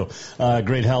MSU.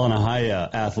 Great Helena High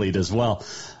athlete as well.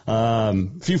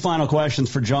 Few final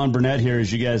questions for Jon Burnett here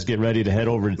as you guys get ready to head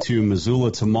over to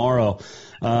Missoula tomorrow.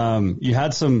 You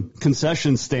had some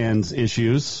concession stands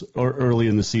issues early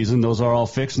in the season. Those are all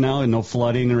fixed now and no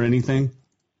flooding or anything?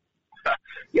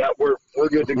 Yeah, we're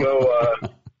good to go.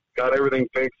 Got everything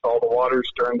fixed. All the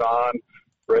water's turned on.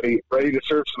 Ready to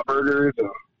serve some burgers and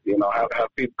have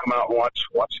people come out and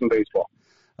watch some baseball.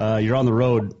 You're on the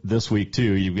road this week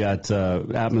too. You've got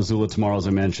at Missoula tomorrow, as I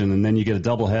mentioned, and then you get a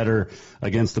doubleheader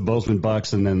against the Bozeman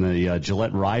Bucks, and then the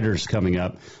Gillette Riders coming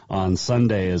up on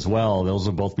Sunday as well. Those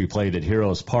will both be played at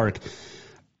Heroes Park.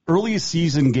 Early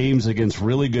season games against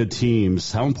really good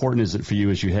teams. How important is it for you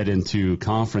as you head into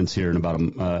conference here in about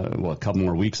a couple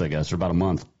more weeks, I guess, or about a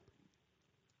month?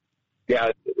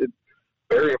 Yeah, it's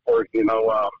very important.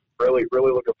 Really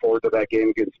looking forward to that game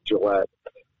against Gillette.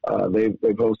 They've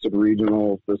hosted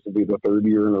regionals. This will be the third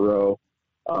year in a row.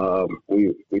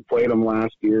 We played them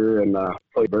last year and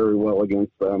played very well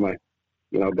against them. I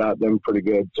got them pretty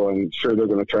good, so I'm sure they're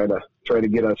going to try to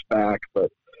get us back.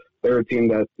 But they're a team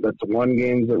that's won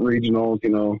games at regionals.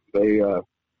 They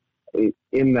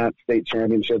in that state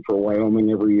championship for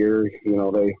Wyoming every year.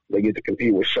 They get to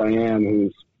compete with Cheyenne,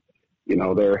 who's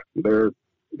they're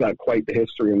got quite the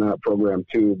history in that program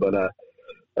too. But I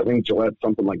think Gillette's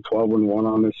something like 12-1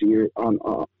 on this year on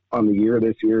the year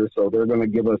this year. So they're going to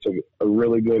give us a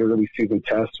really good early season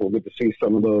test. We'll get to see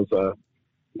some of those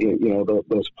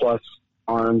those plus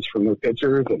arms from their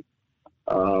pitchers and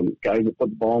guys that put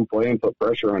the ball in play and put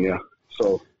pressure on you.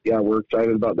 So yeah, we're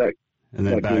excited about that. And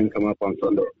then game come up on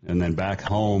Sunday. And then back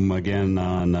home again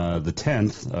on the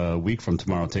 10th, a week from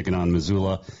tomorrow, taking on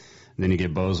Missoula. And then you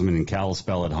get Bozeman and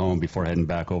Kalispell at home before heading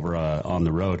back over on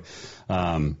the road.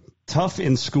 Tough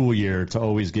in school year to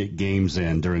always get games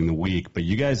in during the week, but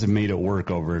you guys have made it work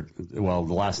over, the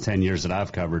last 10 years that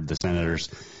I've covered the Senators,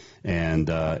 and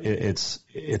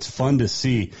it's fun to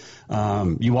see.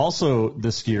 You also,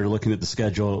 this year, looking at the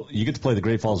schedule, you get to play the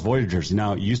Great Falls Voyagers.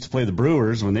 Now, you used to play the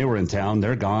Brewers when they were in town.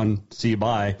 They're gone. See you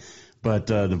bye. But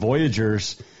the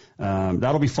Voyagers,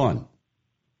 that'll be fun.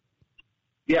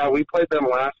 Yeah, we played them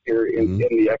last year in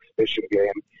the exhibition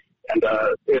game, and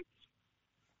it's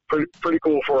pretty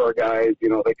cool for our guys. You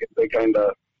know, they kind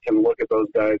of can look at those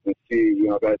guys and see, you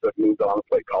know, guys that moved on to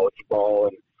play college ball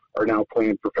and are now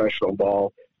playing professional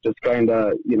ball. Just kind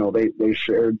of, you know, they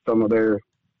shared some of their,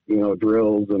 you know,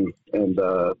 drills and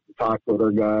talked with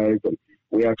our guys, and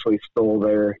we actually stole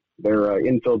their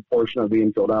infield portion of the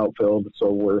infield outfield.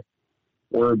 So we're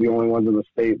the only ones in the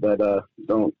state that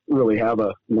don't really have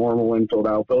a normal infield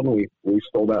outfield, and we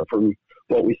stole that from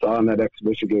what we saw in that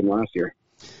exhibition game last year.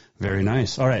 Very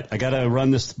nice. All right, I got to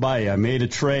run this by you. I made a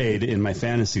trade in my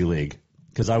fantasy league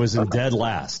because I was in dead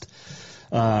last.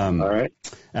 All right.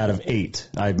 Out of 8.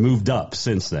 I've moved up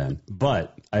since then.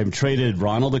 But I've traded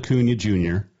Ronald Acuna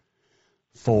Jr.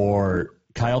 for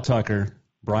Kyle Tucker,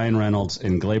 Brian Reynolds,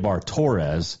 and Gleyber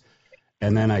Torres.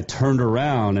 And then I turned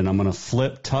around, and I'm going to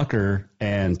flip Tucker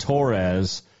and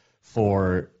Torres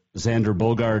for Xander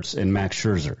Bogaerts and Max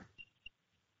Scherzer.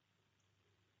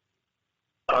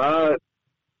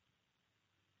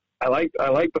 I like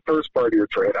the first part of your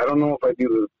trade. I don't know if I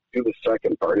do the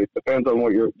second part. It depends on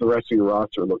what the rest of your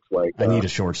roster looks like. I need a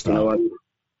shortstop. You know,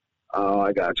 oh,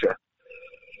 I gotcha.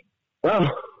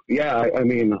 Well, yeah. I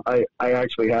mean, I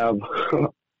actually have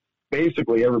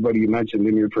basically everybody you mentioned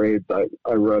in your trades.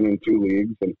 I run in 2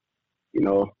 leagues, and you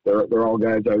know they're all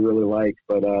guys I really like.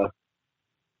 But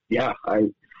yeah, I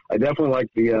definitely like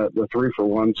the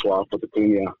 3-for-1 swap with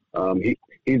Acuna.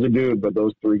 He's a dude, but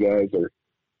those 3 guys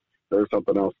they're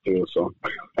something else too. So,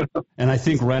 and I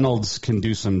think Reynolds can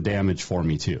do some damage for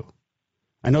me too.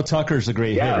 I know Tucker's a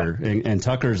great hitter, and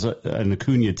Tucker's an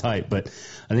Acuna type, but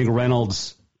I think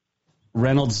Reynolds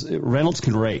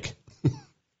can rake.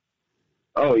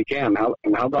 Oh, he can. How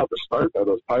about the start of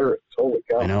those Pirates? Holy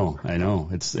cow! I know.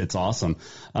 It's awesome.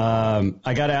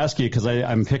 I got to ask you because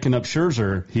I'm picking up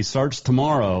Scherzer. He starts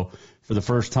tomorrow for the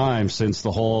first time since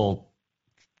the whole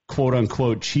quote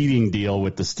unquote cheating deal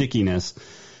with the stickiness.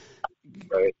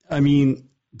 Right. I mean,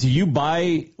 do you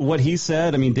buy what he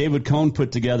said? I mean, David Cohn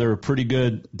put together a pretty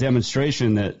good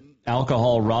demonstration that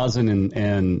alcohol, rosin,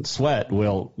 and sweat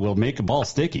will make a ball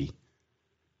sticky.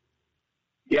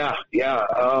 Yeah.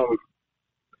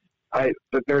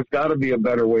 There's got to be a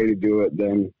better way to do it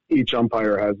than each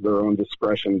umpire has their own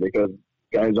discretion, because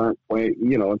guys aren't playing.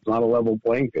 You know, it's not a level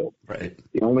playing field. Right.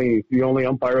 The only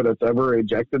umpire that's ever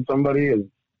ejected somebody is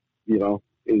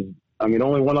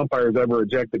only one umpire has ever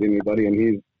ejected anybody, and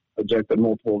he's ejected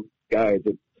multiple guys.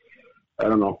 I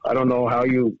don't know how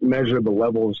you measure the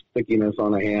level of stickiness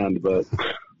on a hand, but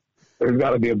there's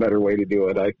got to be a better way to do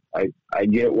it. I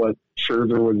get what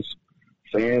Scherzer was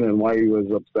saying and why he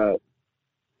was upset.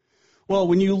 Well,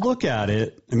 when you look at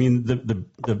it, I mean,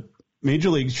 the Major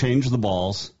League changed the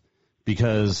balls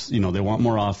because, you know, they want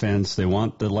more offense. They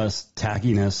want the less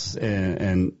tackiness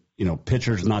and you know,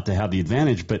 pitchers not to have the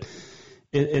advantage. But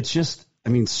it's just, I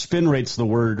mean, spin rate's the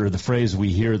word or the phrase we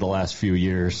hear the last few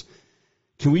years.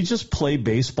 Can we just play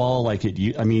baseball like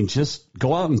it? I mean, just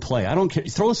go out and play. I don't care.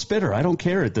 Throw a spitter. I don't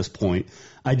care at this point.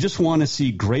 I just want to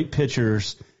see great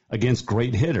pitchers against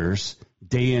great hitters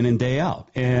day in and day out.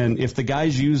 And if the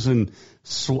guy's using,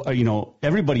 you know,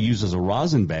 everybody uses a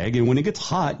rosin bag, and when it gets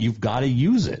hot, you've got to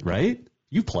use it, right?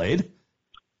 You played.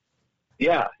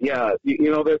 Yeah.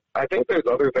 You know, I think there's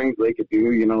other things they could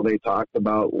do. You know, they talked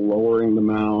about lowering the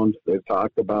mound. They've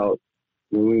talked about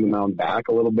moving the mound back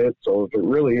a little bit. So if it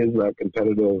really is that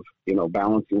competitive, you know,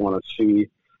 balance you want to see,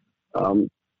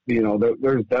 you know,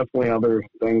 there's definitely other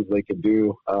things they could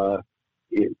do.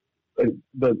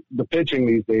 The pitching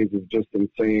these days is just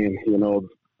insane. You know,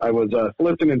 I was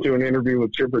listening to an interview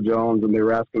with Chipper Jones, and they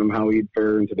were asking him how he'd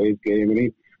fare in today's game, and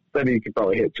he said he could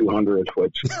probably hit 200,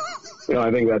 which, you know, I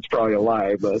think that's probably a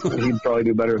lie, but he'd probably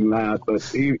do better than that. But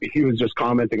he was just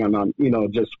commenting on, you know,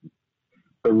 just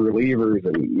the relievers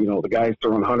and, you know, the guys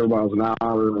throwing 100 miles an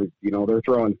hour, you know, they're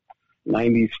throwing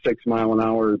 96 mile an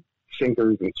hour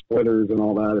sinkers and splitters and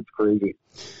all that. It's crazy.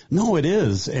 No, it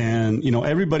is. And, you know,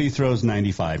 everybody throws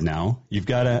 95 now. You've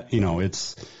got to, you know,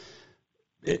 it's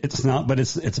not, but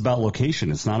it's about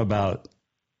location. It's not about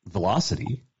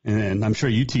velocity. And I'm sure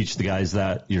you teach the guys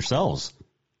that yourselves.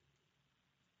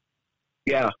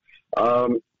 Yeah.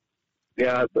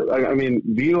 Yeah. I mean,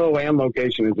 velo and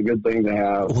location is a good thing to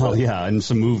have. Well, yeah. And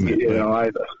some movement. You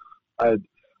know,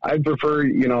 I'd prefer,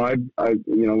 you know,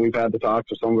 you know, we've had to talk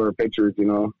to some of our pitchers, you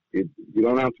know, you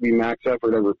don't have to be max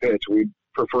effort every pitch. We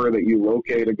prefer that you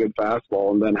locate a good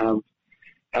fastball and then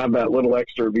have that little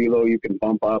extra velo you can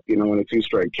bump up, you know, in a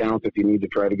 2-strike count if you need to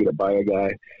try to get it by a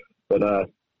guy. But,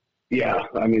 yeah,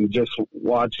 I mean, just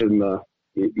watching the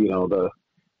videos,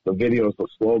 the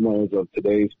slow-mos of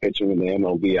today's pitching in the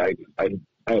MLB,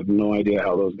 I I have no idea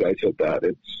how those guys hit that.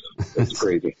 It's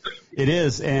crazy. It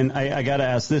is, and I got to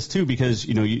ask this too, because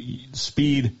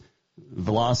speed,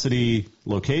 velocity,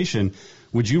 location.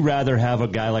 Would you rather have a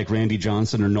guy like Randy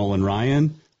Johnson or Nolan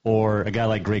Ryan, or a guy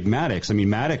like Greg Maddux? I mean,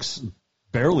 Maddux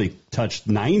barely touched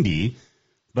 90,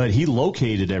 but he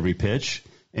located every pitch,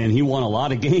 and he won a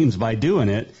lot of games by doing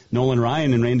it. Nolan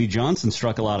Ryan and Randy Johnson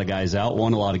struck a lot of guys out,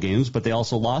 won a lot of games, but they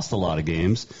also lost a lot of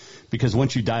games because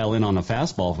once you dial in on a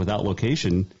fastball without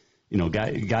location,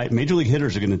 major league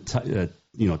hitters are going to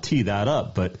tee that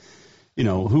up. But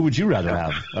who would you rather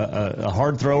have, a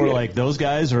hard thrower like those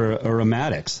guys or a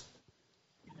Maddux?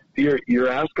 You're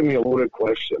asking me a loaded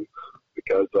question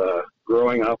because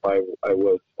growing up, I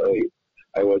was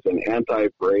an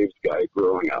anti-Braves guy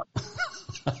growing up.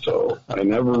 So I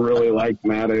never really liked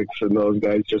Maddux and those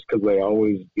guys just because they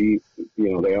always beat,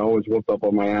 they always whooped up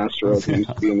on my Astros. We used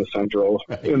to be in the Central,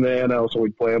 in the NL, so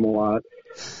we'd play them a lot.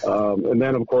 And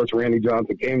then, of course, Randy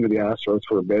Johnson came to the Astros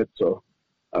for a bit, so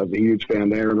I was a huge fan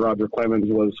there. And Roger Clemens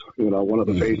was, one of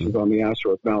the faces on the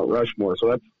Astros Mount Rushmore. So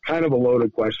that's kind of a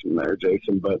loaded question there,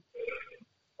 Jason. But,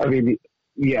 I mean,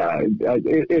 yeah,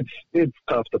 it's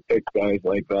tough to pick guys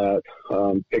like that,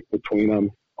 pick between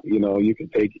them. You can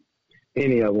take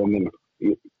any of them, and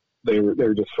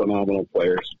they're just phenomenal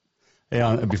players.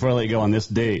 Hey, before I let you go, on this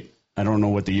date, I don't know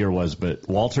what the year was, but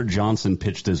Walter Johnson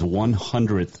pitched his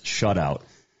 100th shutout.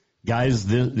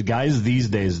 The guys these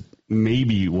days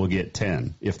maybe will get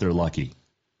 10 if they're lucky.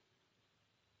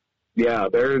 Yeah,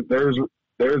 there's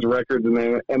records in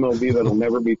the MLB that'll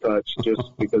never be touched just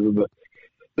because of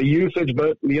the usage.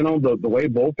 But the way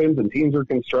bullpens and teams are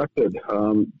constructed,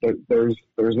 there's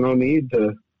no need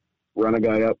to run a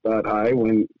guy up that high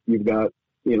when you've got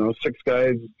 6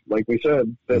 guys, like we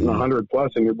said, sitting 100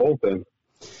 plus in your bullpen.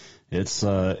 It's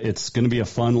going to be a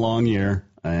fun, long year,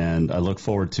 and I look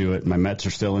forward to it. My Mets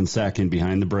are still in second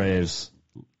behind the Braves,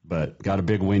 but got a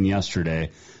big win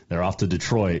yesterday. They're off to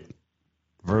Detroit.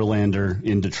 Verlander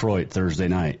in Detroit Thursday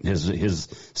night. His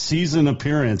season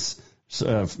appearance,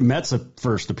 Mets'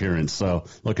 first appearance, so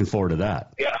looking forward to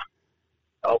that. Yeah.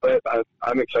 I'll bet.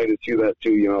 I'm excited to see that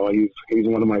too. He's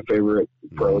one of my favorite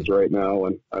pros right now,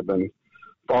 and I've been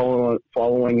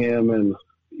following him, and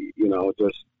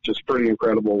just pretty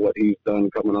incredible what he's done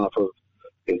coming off of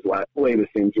his latest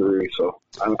injury. So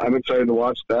I'm excited to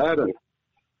watch that, and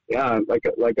yeah, like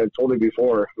I told you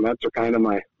before, Mets are kind of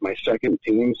my second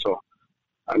team, so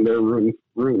I'm there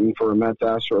rooting for a Mets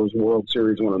Astros World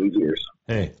Series one of these years.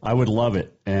 Hey, I would love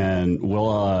it, and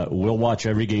we'll watch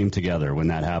every game together when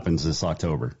that happens this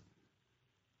October.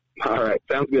 All right,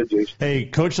 sounds good, Jason. Hey,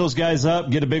 coach those guys up,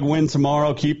 get a big win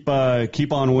tomorrow, keep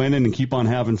on winning and keep on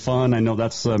having fun. I know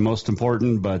that's most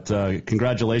important, but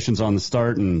congratulations on the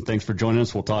start, and thanks for joining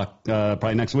us. We'll talk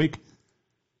probably next week.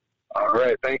 All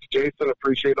right, thanks, Jason.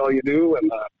 Appreciate all you do,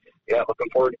 and looking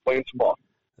forward to playing some ball.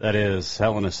 That is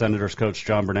Helena Senators coach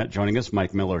Jon Burnett joining us.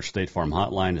 Mike Miller, State Farm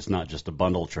Hotline. It's not just a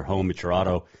bundle. It's your home. It's your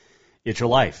auto. It's your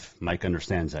life. Mike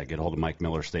understands that. Get a hold of Mike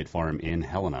Miller, State Farm in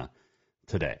Helena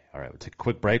today. All right, we'll take a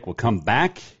quick break. We'll come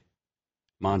back.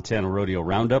 Montana Rodeo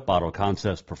Roundup, Auto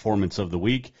Concepts Performance of the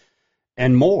Week,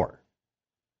 and more.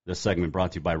 This segment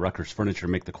brought to you by Rucker's Furniture.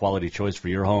 Make the quality choice for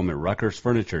your home at Rucker's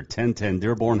Furniture, 1010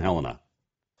 Dearborn, Helena.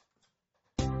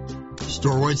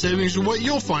 Store-wide savings are what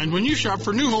you'll find when you shop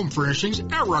for new home furnishings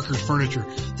at Rucker's Furniture.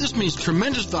 This means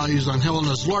tremendous values on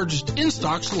Helena's largest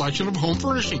in-stock selection of home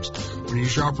furnishings. When you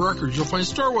shop Rucker's, you'll find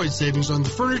store-wide savings on the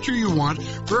furniture you want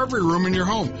for every room in your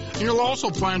home. And you'll also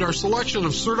find our selection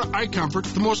of Serta iComfort,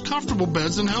 the most comfortable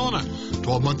beds in Helena.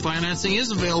 12-month financing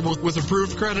is available with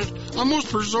approved credit on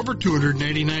most purchases over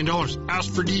 $289.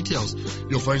 Ask for details.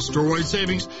 You'll find store-wide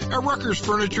savings at Rucker's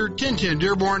Furniture, 1010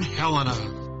 Dearborn, Helena.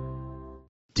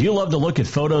 Do you love to look at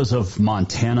photos of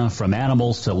Montana, from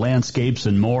animals to landscapes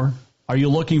and more? Are you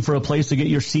looking for a place to get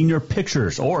your senior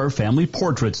pictures or family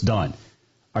portraits done?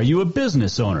 Are you a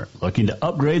business owner looking to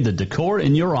upgrade the decor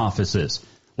in your offices?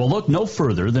 Well, look no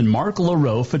further than Mark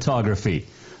LaRoe Photography.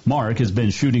 Mark has been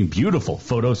shooting beautiful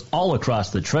photos all across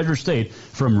the Treasure State,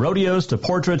 from rodeos to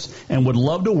portraits, and would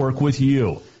love to work with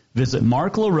you. Visit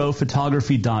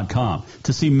marklaroephotography.com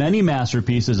to see many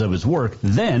masterpieces of his work,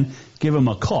 then give him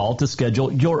a call to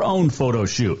schedule your own photo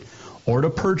shoot. Or to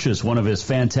purchase one of his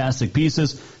fantastic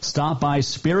pieces, stop by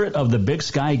Spirit of the Big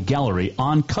Sky Gallery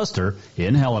on Custer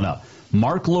in Helena.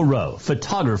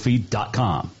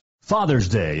 marklaroephotography.com. Father's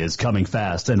Day is coming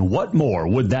fast, and what more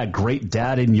would that great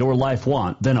dad in your life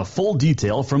want than a full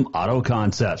detail from Auto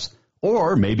Concepts?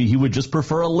 Or maybe he would just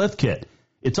prefer a lift kit.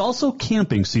 It's also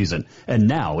camping season, and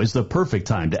now is the perfect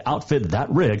time to outfit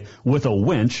that rig with a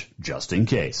winch just in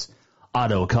case.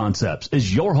 Auto Concepts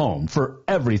is your home for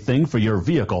everything for your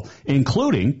vehicle,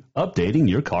 including updating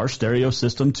your car stereo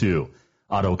system too.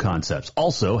 Auto Concepts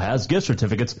also has gift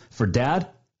certificates for dad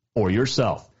or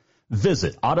yourself.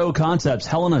 Visit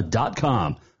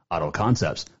AutoConceptsHelena.com. Auto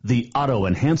Concepts, the auto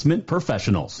enhancement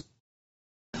professionals.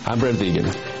 I'm Brent Vegan,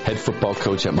 head football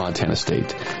coach at Montana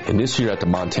State. And this year at the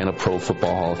Montana Pro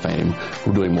Football Hall of Fame,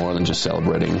 we're doing more than just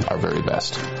celebrating our very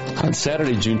best. On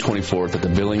Saturday, June 24th at the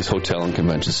Billings Hotel and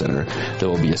Convention Center, there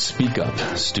will be a Speak Up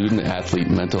Student-Athlete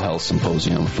Mental Health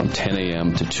Symposium from 10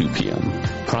 a.m. to 2 p.m.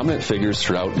 Prominent figures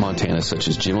throughout Montana, such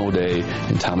as Jim O'Day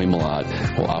and Tommy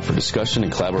Millott, will offer discussion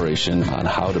and collaboration on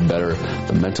how to better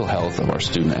the mental health of our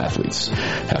student-athletes.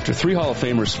 After 3 Hall of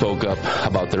Famers spoke up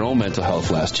about their own mental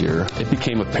health last year, it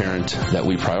became apparent that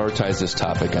we prioritize this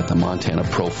topic at the Montana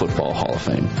Pro Football Hall of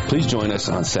Fame. Please join us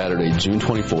on Saturday, June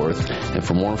 24th, and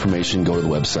for more information, go to the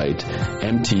website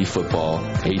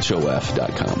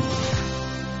mtfootballhof.com.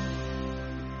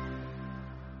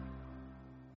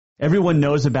 Everyone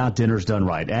knows about Dinners Done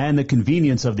Right and the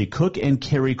convenience of the cook and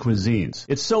carry cuisines.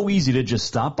 It's so easy to just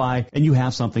stop by and you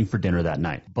have something for dinner that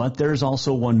night. But there's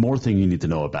also one more thing you need to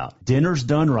know about. Dinners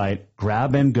Done Right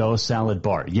Grab and Go Salad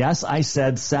Bar. Yes, I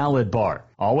said salad bar.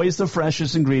 Always the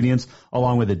freshest ingredients,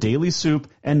 along with a daily soup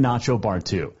and nacho bar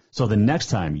too. So the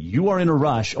next time you are in a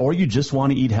rush or you just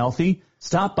want to eat healthy,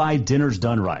 stop by Dinners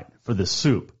Done Right for the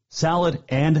soup, salad,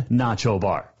 and nacho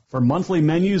bar. For monthly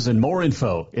menus and more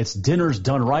info, it's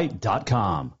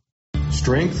dinnersdoneright.com.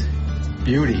 Strength,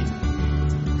 beauty,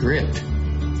 grit,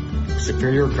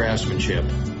 superior craftsmanship.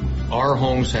 Our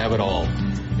homes have it all.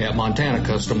 At Montana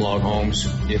Custom Log Homes,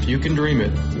 if you can dream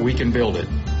it, we can build it.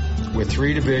 With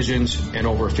 3 divisions and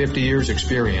over 50 years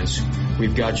experience,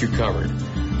 we've got you covered.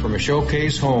 From a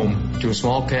showcase home to a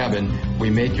small cabin, we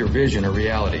make your vision a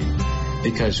reality.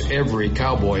 Because every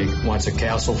cowboy wants a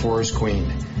castle for his queen.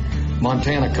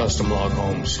 Montana Custom Log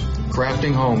Homes,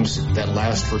 crafting homes that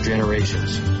last for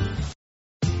generations.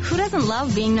 Who doesn't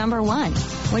love being number one?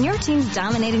 When your team's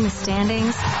dominating the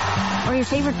standings, or your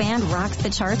favorite band rocks the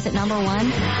charts at number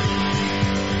one,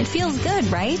 it feels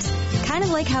good, right? Kind of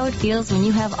like how it feels when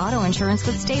you have auto insurance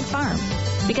with State Farm.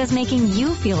 Because making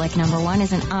you feel like number one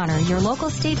is an honor your local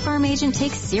State Farm agent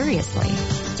takes seriously.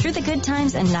 Through the good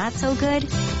times and not so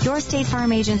good, your State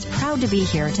Farm agent's proud to be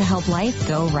here to help life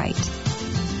go right.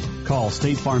 Call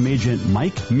State Farm agent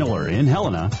Mike Miller in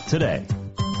Helena today.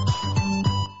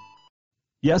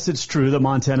 Yes, it's true that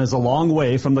Montana is a long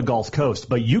way from the Gulf Coast,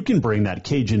 but you can bring that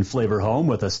Cajun flavor home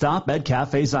with a stop at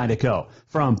Cafe Zydeco.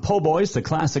 From po' boys to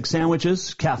classic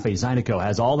sandwiches, Cafe Zydeco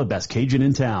has all the best Cajun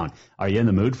in town. Are you in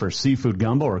the mood for seafood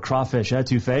gumbo or crawfish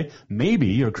etouffee? Maybe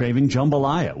you're craving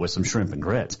jambalaya with some shrimp and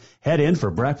grits. Head in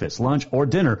for breakfast, lunch, or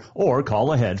dinner, or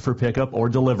call ahead for pickup or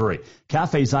delivery.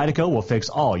 Cafe Zydeco will fix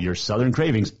all your southern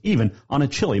cravings, even on a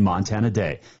chilly Montana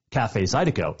day. Cafe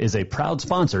Zydeco is a proud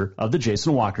sponsor of the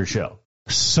Jason Walker Show.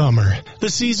 Summer, the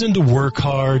season to work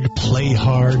hard, play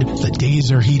hard. The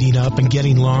days are heating up and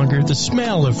getting longer. The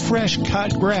smell of fresh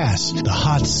cut grass, the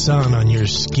hot sun on your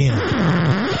skin.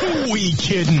 Who we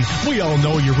kidding? We all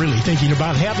know you're really thinking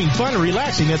about having fun and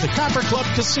relaxing at the Copper Club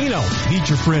Casino. Meet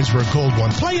your friends for a cold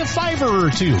one. Play a $5 or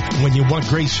 $2. When you want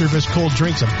great service, cold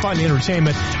drinks, and fun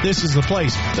entertainment, this is the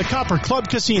place. The Copper Club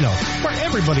Casino, where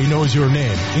everybody knows your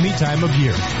name any time of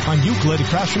year. On Euclid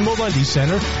across from Molendi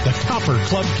Center, the Copper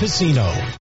Club Casino.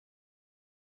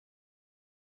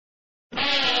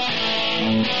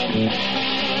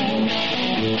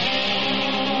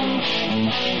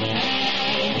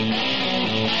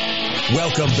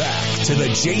 Welcome back to the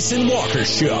Jason Walker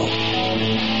Show.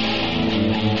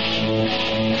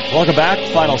 Welcome back.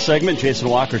 Final segment, Jason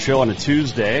Walker Show on a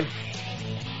Tuesday.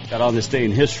 Got on this day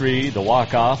in history, the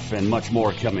walk-off, and much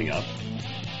more coming up.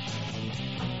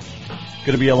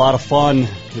 Going to be a lot of fun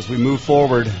as we move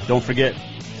forward. Don't forget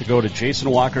to go to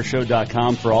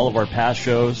jasonwalkershow.com for all of our past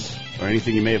shows or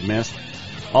anything you may have missed.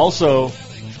 Also,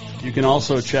 you can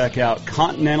also check out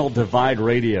Continental Divide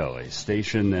Radio, a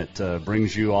station that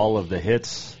brings you all of the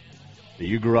hits that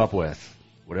you grew up with.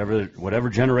 Whatever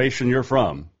generation you're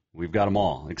from, we've got them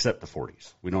all, except the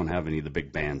 40s. We don't have any of the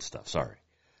big band stuff, sorry.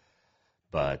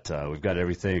 But we've got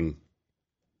everything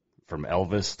from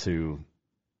Elvis to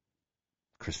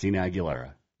Christina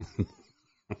Aguilera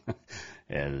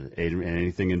and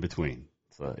anything in between.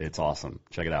 So it's awesome.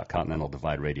 Check it out, Continental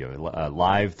Divide Radio.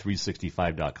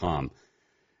 Live365.com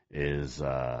is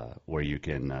where you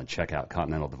can check out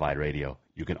Continental Divide Radio.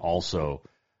 You can also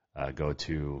go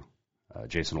to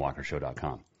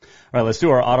jasonwalkershow.com. All right, let's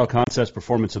do our Auto Concepts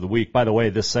Performance of the Week. By the way,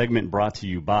 this segment brought to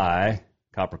you by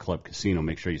Copper Club Casino.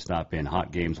 Make sure you stop in.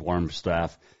 Hot games, warm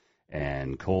staff,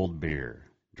 and cold beer.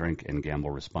 Drink and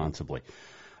gamble responsibly.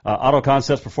 Auto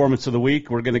Concepts Performance of the Week,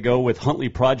 we're going to go with Huntley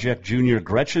Project Junior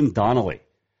Gretchen Donnelly.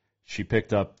 She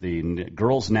picked up the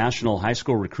Girls National High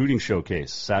School Recruiting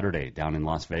Showcase Saturday down in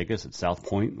Las Vegas at South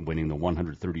Point, winning the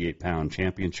 138-pound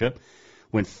championship.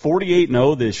 Went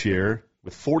 48-0 this year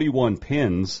with 41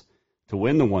 pins to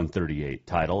win the 138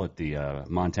 title at the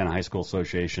Montana High School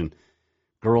Association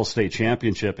Girls State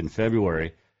Championship in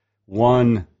February.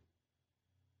 Won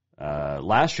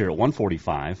last year at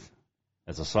 145.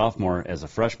 As a sophomore, as a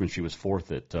freshman, she was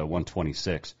fourth at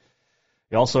 126.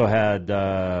 We also had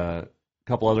a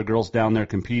couple other girls down there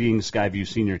competing. Skyview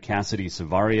senior Cassidy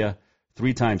Savaria,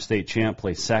 three-time state champ,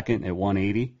 placed second at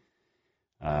 180.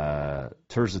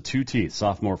 Terza Two-Teeth,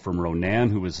 sophomore from Ronan,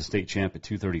 who was the state champ at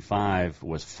 235,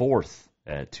 was fourth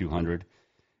at 200.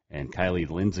 And Kylie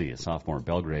Lindsay, a sophomore at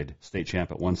Belgrade, state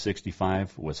champ at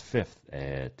 165, was fifth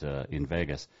at in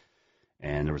Vegas.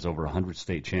 And there was over 100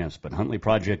 state champs. But Huntley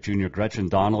Project Junior Gretchen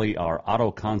Donnelly, our Auto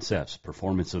Concepts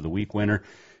Performance of the Week winner.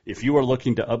 If you are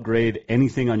looking to upgrade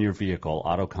anything on your vehicle,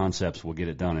 Auto Concepts will get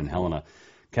it done in Helena.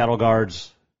 Cattle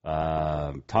guards,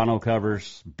 tonneau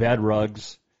covers, bed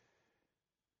rugs,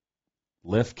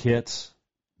 lift kits,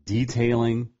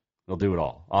 detailing, they'll do it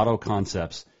all. Auto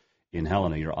Concepts in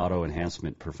Helena, your auto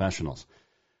enhancement professionals.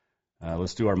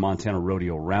 Let's do our Montana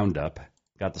Rodeo Roundup.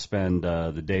 Got to spend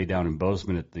the day down in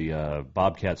Bozeman at the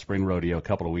Bobcat Spring Rodeo a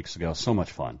couple of weeks ago. So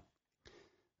much fun.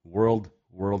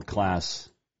 World-class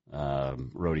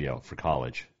rodeo for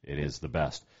college. It is the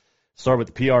best. Start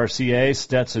with the PRCA.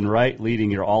 Stetson Wright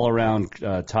leading your all-around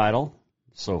title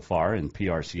so far in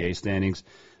PRCA standings.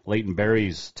 Leighton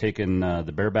Berry's taking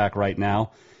the bareback right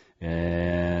now.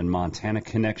 And Montana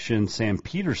Connection, Sam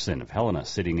Peterson of Helena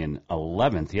sitting in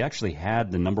 11th. He actually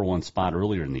had the number one spot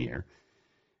earlier in the year.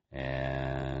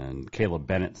 And Caleb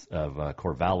Bennett of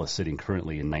Corvallis sitting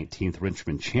currently in 19th.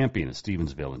 Richmond champion of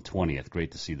Stevensville in 20th.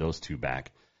 Great to see those two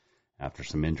back after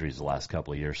some injuries the last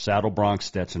couple of years. Saddle Bronx,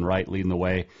 Stetson Wright leading the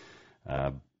way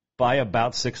by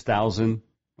about 6,000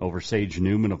 over Sage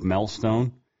Newman of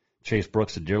Melstone. Chase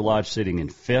Brooks of Deer Lodge sitting in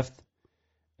 5th.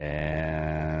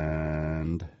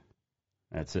 And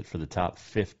that's it for the top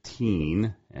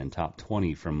 15 and top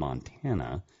 20 from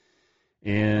Montana.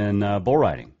 In bull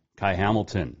riding, Kai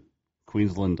Hamilton,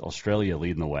 Queensland, Australia,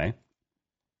 leading the way.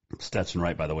 Stetson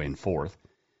Wright, by the way, in 4th.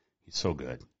 He's so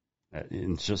good.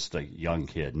 It's just a young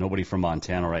kid. Nobody from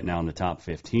Montana right now in the top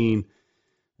 15.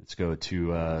 Let's go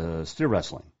to steer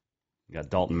wrestling. We got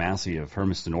Dalton Massey of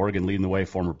Hermiston, Oregon, leading the way.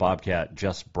 Former Bobcat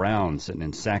Jess Brown sitting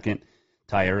in 2nd.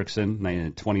 Ty Erickson,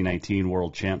 2019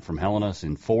 world champ from Helena,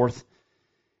 in 4th.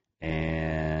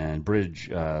 And bridge,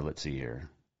 let's see here.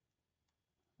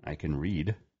 I can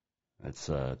read. That's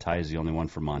Ty is the only one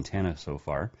from Montana so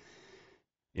far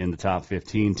in the top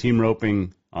 15. Team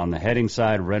roping on the heading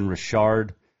side, Ren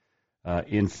Richard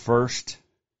in 1st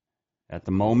at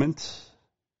the moment.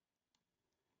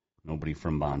 Nobody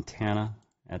from Montana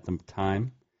at the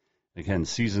time. Again,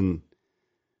 season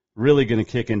really going to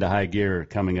kick into high gear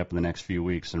coming up in the next few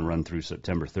weeks and run through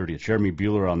September 30th. Jeremy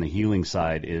Bueller on the heeling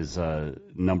side is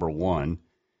number 1.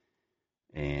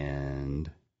 And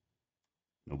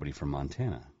nobody from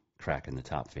Montana cracking the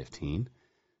top 15.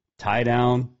 Tie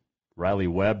down, Riley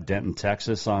Webb, Denton,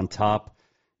 Texas on top.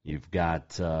 You've got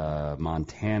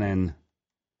Montanan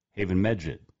Haven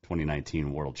Medjid,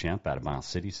 2019 world champ out of Miles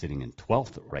City, sitting in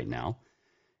 12th right now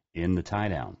in the tie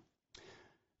down.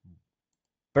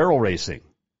 Barrel racing,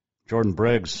 Jordan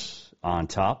Briggs on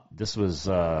top. This was,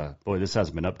 this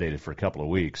hasn't been updated for a couple of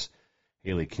weeks.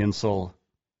 Haley Kinsel,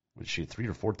 was she 3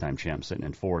 or 4-time champ, sitting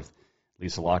in 4th.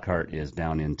 Lisa Lockhart is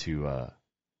down into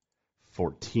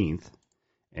 14th.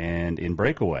 And in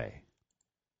breakaway,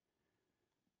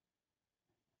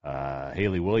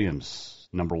 Haley Williams,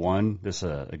 number 1. This,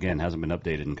 again, hasn't been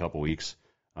updated in a couple weeks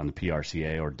on the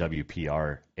PRCA or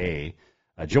WPRA.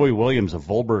 Joey Williams of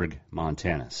Volberg,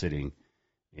 Montana, sitting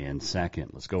in 2nd.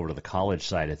 Let's go over to the college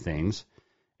side of things.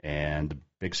 And the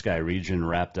Big Sky region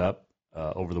wrapped up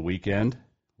over the weekend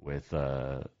with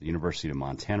the University of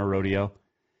Montana Rodeo.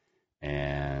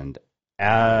 And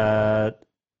at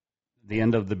the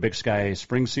end of the Big Sky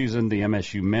spring season, the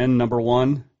MSU men number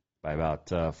 1 by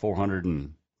about 400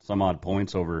 and some odd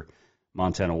points over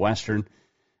Montana Western.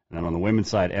 And then on the women's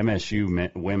side,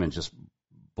 MSU women just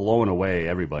blowing away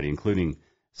everybody, including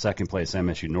second place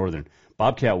MSU Northern.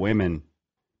 Bobcat women,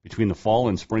 between the fall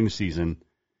and spring season,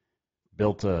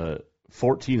 built a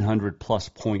 1,400-plus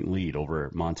point lead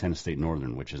over Montana State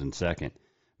Northern, which is in 2nd.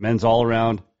 Men's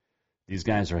all-around, these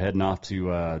guys are heading off to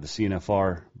the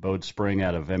CNFR. Bode Spring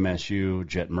out of MSU,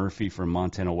 Jet Murphy from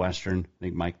Montana Western. I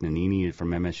think Mike Nanini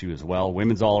from MSU as well.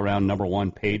 Women's all-around, number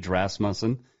 1, Paige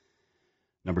Rasmussen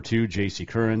Number 2, J.C.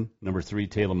 Curran. Number 3,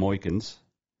 Taylor Moykins.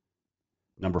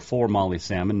 Number 4, Molly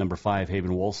Salmon. Number 5,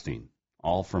 Haven Wolstein,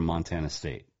 all from Montana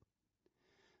State.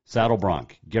 Saddle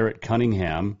Bronc, Garrett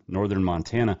Cunningham, Northern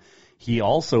Montana. He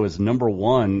also is number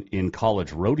 1 in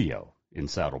college rodeo in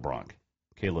Saddle Bronc.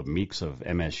 Caleb Meeks of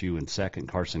MSU in second.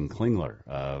 Carson Klingler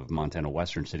of Montana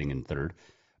Western sitting in third.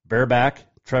 Bareback,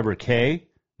 Trevor Kay,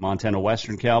 Montana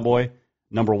Western Cowboy,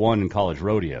 number 1 in college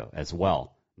rodeo as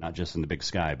well. Not just in the Big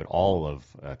Sky, but all of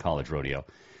college rodeo.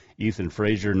 Ethan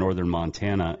Frazier, Northern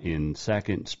Montana in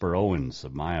second. Spur Owens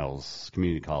of Miles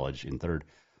Community College in third.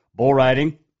 Bull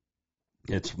riding,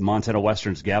 it's Montana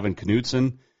Western's Gavin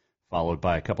Knutson, followed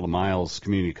by a couple of Miles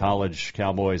Community College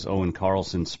Cowboys, Owen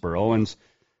Carlson, Spur Owens.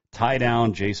 Tie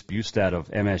down, Jace Bustad of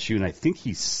MSU, and I think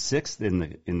he's 6th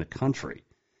in the country.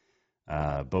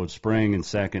 Bode Spring in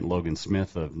second. Logan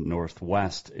Smith of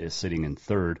Northwest is sitting in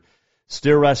third.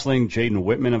 Steer wrestling, Jaden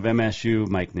Whitman of MSU,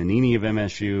 Mike Nanini of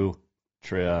MSU,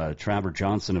 Trevor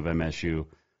Johnson of MSU,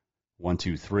 1,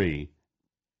 2, 3,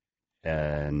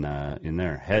 and in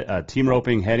there. Team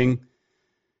roping, heading,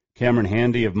 Cameron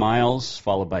Handy of Miles,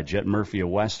 followed by Jet Murphy of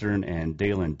Western and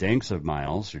Dalen Danks of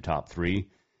Miles, your top 3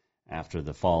 after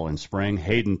the fall and spring.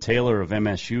 Hayden Taylor of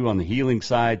MSU on the heeling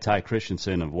side, Ty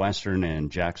Christensen of Western, and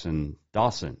Dawson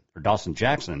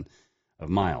Jackson of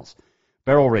Miles.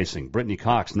 Barrel racing, Brittany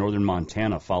Cox, Northern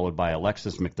Montana, followed by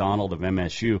Alexis McDonald of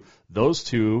MSU. Those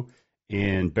two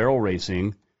in barrel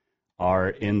racing are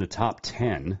in the top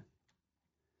 10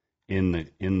 in the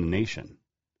nation,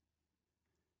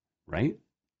 right?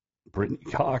 Brittany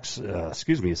Cox, is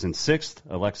in 6th.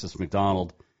 Alexis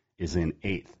McDonald is in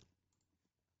 8th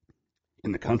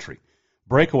in the country.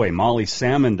 Breakaway, Molly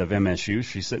Salmond of MSU.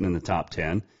 She's sitting in the top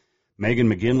 10. Megan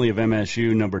McGinley of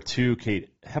MSU, number 2. Kate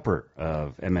Hepper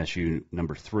of MSU,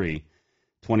 number 3.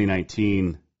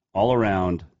 2019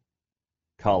 all-around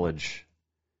college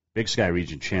Big Sky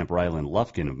Region champ Rylan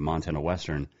Lufkin of Montana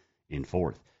Western in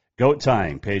 4th. Goat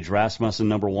tying, Paige Rasmussen,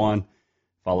 number 1,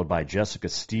 followed by Jessica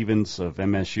Stevens of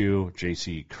MSU,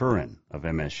 J.C. Curran of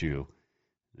MSU,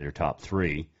 their top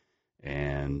 3.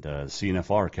 And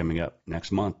CNFR coming up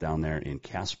next month down there in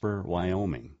Casper,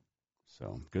 Wyoming.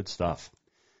 So, good stuff.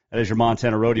 That is your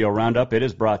Montana Rodeo Roundup. It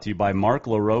is brought to you by Mark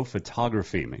LaRoe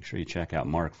Photography. Make sure you check out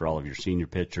Mark for all of your senior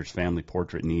pictures, family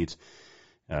portrait needs,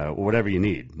 whatever you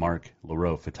need.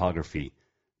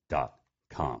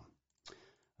 MarkLaRoePhotography.com.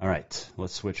 All right,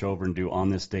 let's switch over and do On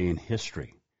This Day in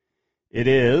History. It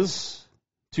is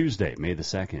Tuesday, May the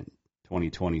 2nd,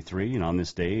 2023, and on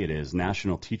this day, it is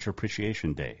National Teacher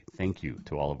Appreciation Day. Thank you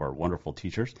to all of our wonderful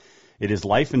teachers. It is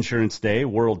Life Insurance Day,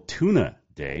 World Tuna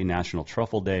Day, National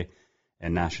Truffle Day,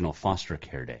 and National Foster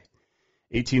Care Day.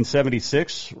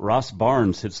 1876, Ross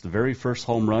Barnes hits the very first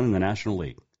home run in the National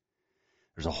League.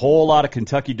 There's a whole lot of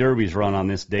Kentucky Derbies run on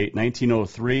this date.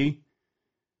 1903,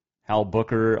 Hal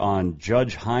Booker on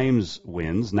Judge Himes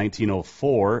wins.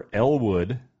 1904,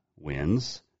 Elwood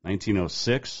wins.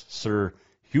 1906, Sir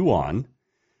Huon.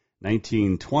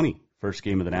 1920, first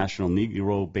game of the National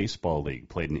Negro Baseball League,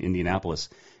 played in Indianapolis.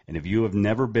 And if you have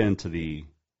never been to the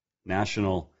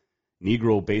National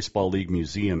Negro Baseball League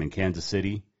Museum in Kansas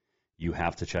City, you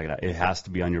have to check it out. It has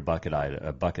to be on your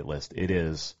bucket list. It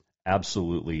is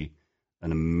absolutely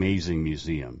an amazing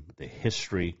museum. The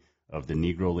history of the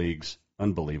Negro Leagues,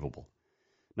 unbelievable.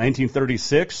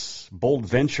 1936, Bold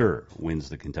Venture wins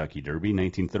the Kentucky Derby.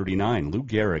 1939, Lou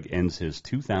Gehrig ends his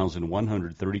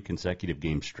 2,130 consecutive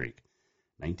game streak.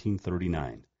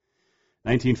 1939.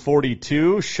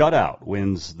 1942, Shutout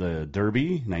wins the Derby.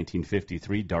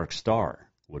 1953, Dark Star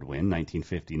would win.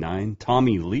 1959,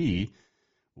 Tommy Lee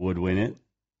would win it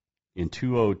in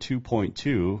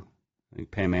 2:02.2. I think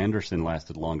Pam Anderson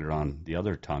lasted longer on the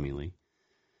other Tommy Lee.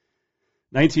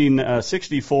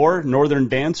 1964, Northern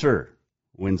Dancer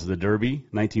wins the Derby.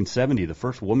 1970, the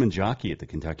first woman jockey at the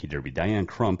Kentucky Derby, Diane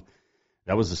Crump.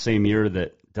 That was the same year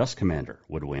that Dust Commander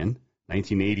would win.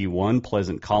 1981,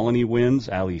 Pleasant Colony wins.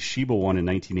 Ali Sheba won in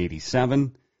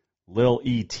 1987. Lil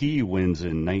E.T. wins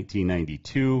in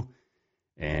 1992.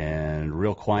 And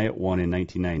Real Quiet won in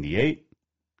 1998.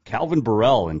 Calvin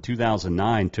Burrell in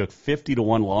 2009 took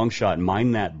 50-1 long shot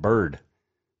Mind That Bird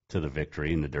to the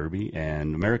victory in the Derby.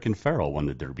 And American Pharoah won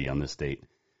the Derby on this date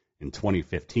in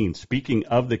 2015. Speaking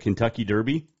of the Kentucky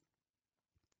Derby,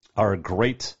 our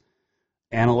great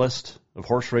analyst of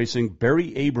horse racing,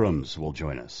 Barry Abrams, will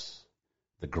join us.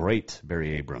 The great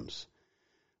Barry Abrams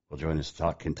will join us to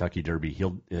talk Kentucky Derby.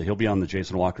 He'll be on the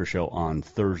Jason Walker Show on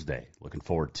Thursday. Looking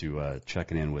forward to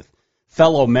checking in with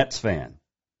fellow Mets fan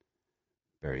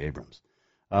Barry Abrams.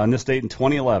 On this date in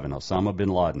 2011, Osama bin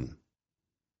Laden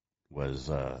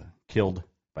was killed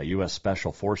by U.S.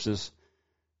 Special Forces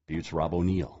Butts Rob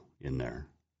O'Neill in there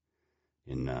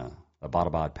in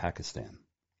Abbottabad, Pakistan.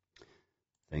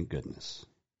 Thank goodness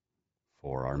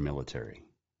for our military.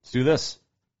 Let's do this.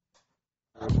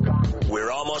 We're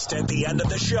almost at the end of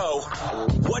the show.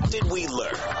 What did we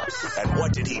learn? And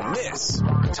what did he miss?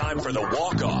 Time for the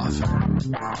walk-off.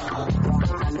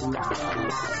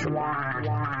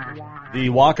 The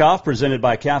walk-off presented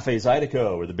by Cafe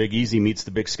Zydeco, where the Big Easy meets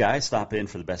the Big Sky. Stop in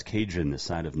for the best Cajun this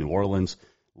side of New Orleans.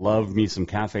 Love me some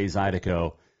Cafe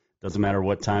Zydeco. Doesn't matter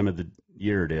what time of the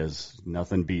year it is.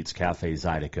 Nothing beats Cafe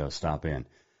Zydeco. Stop in.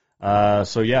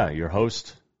 Your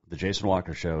host, The Jason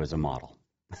Walker Show, is a model.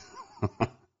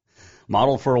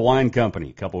 Model for a wine company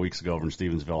a couple weeks ago over in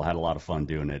Stevensville. Had a lot of fun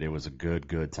doing it. It was a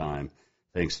good time.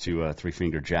 Thanks to Three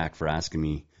Finger Jack for asking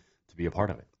me to be a part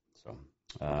of it. So,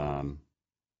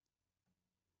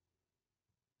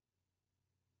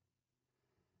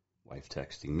 wife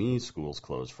texting me, school's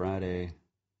closed Friday.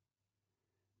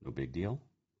 No big deal.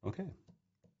 Okay.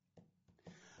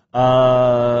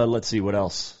 Let's see what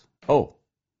else. Oh,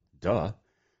 duh.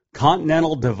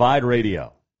 Continental Divide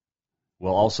Radio.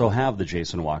 We'll also have the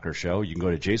Jason Walker Show. You can go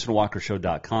to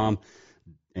jasonwalkershow.com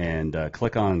and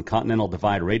click on Continental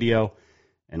Divide Radio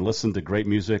and listen to great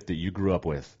music that you grew up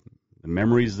with, the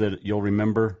memories that you'll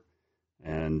remember,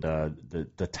 and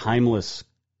the timeless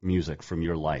music from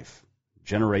your life,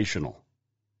 generational,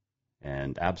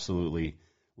 and absolutely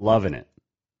loving it.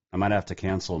 I might have to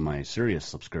cancel my Sirius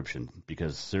subscription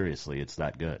because, seriously, it's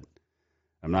that good.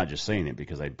 I'm not just saying it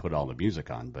because I put all the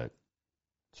music on, but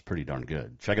it's pretty darn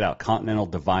good. Check it out, Continental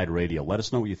Divide Radio. Let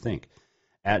us know what you think.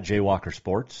 At Jaywalker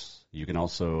Sports. You can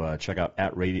also check out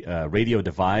at Radio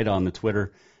Divide on the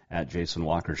Twitter, at Jason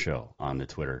Walker Show on the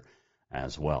Twitter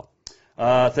as well.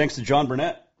 Thanks to Jon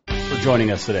Burnett for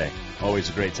joining us today. Always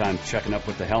a great time checking up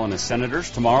with the Helena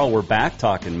Senators. Tomorrow we're back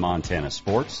talking Montana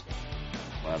sports.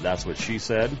 That's what she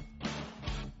said.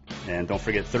 And don't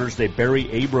forget, Thursday, Barry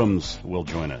Abrams will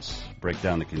join us. Break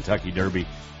down the Kentucky Derby.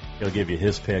 He'll give you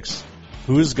his picks.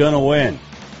 Who's going to win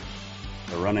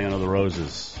the Running Under the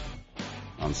Roses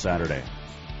on Saturday?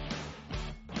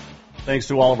 Thanks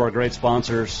to all of our great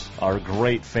sponsors, our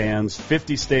great fans,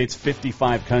 50 states,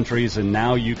 55 countries, and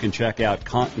now you can check out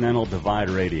Continental Divide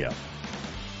Radio.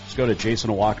 Just go to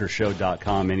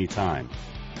jasonwalkershow.com anytime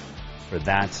for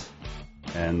that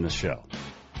and the show.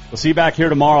 We'll see you back here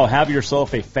tomorrow. Have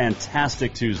yourself a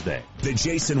fantastic Tuesday. The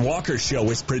Jason Walker Show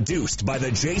is produced by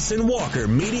the Jason Walker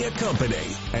Media Company.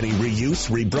 Any reuse,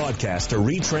 rebroadcast, or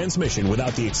retransmission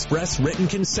without the express written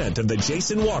consent of the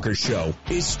Jason Walker Show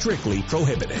is strictly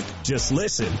prohibited. Just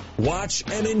listen, watch,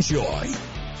 and enjoy.